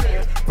right, we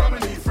stare.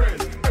 Family,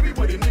 friends,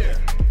 everybody near.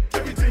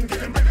 Everything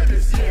getting better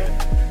this year.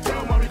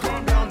 Tell mommy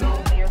calm down,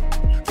 no.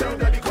 Tell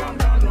daddy calm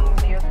down, no.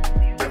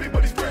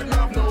 Everybody spread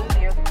love, no.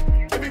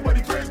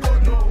 Everybody praise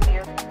God, no.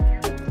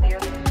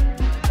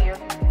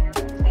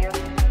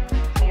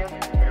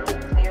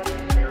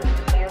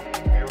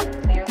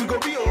 We gon'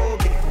 be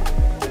okay.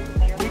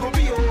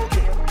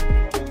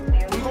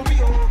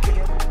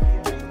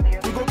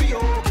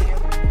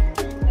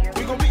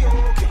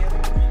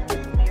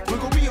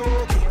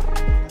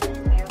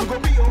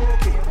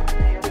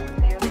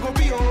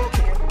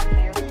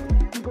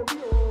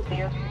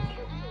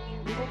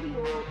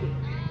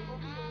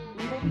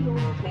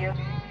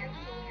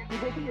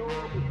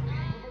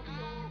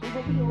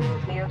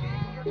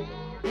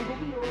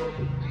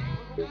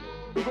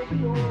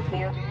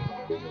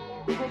 We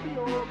gon' be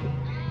okay.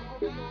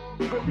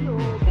 We gon' be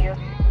okay.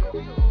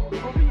 We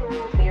gon' be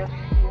okay.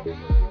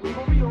 We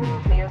gon' be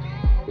okay.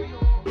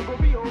 We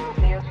gon' be okay.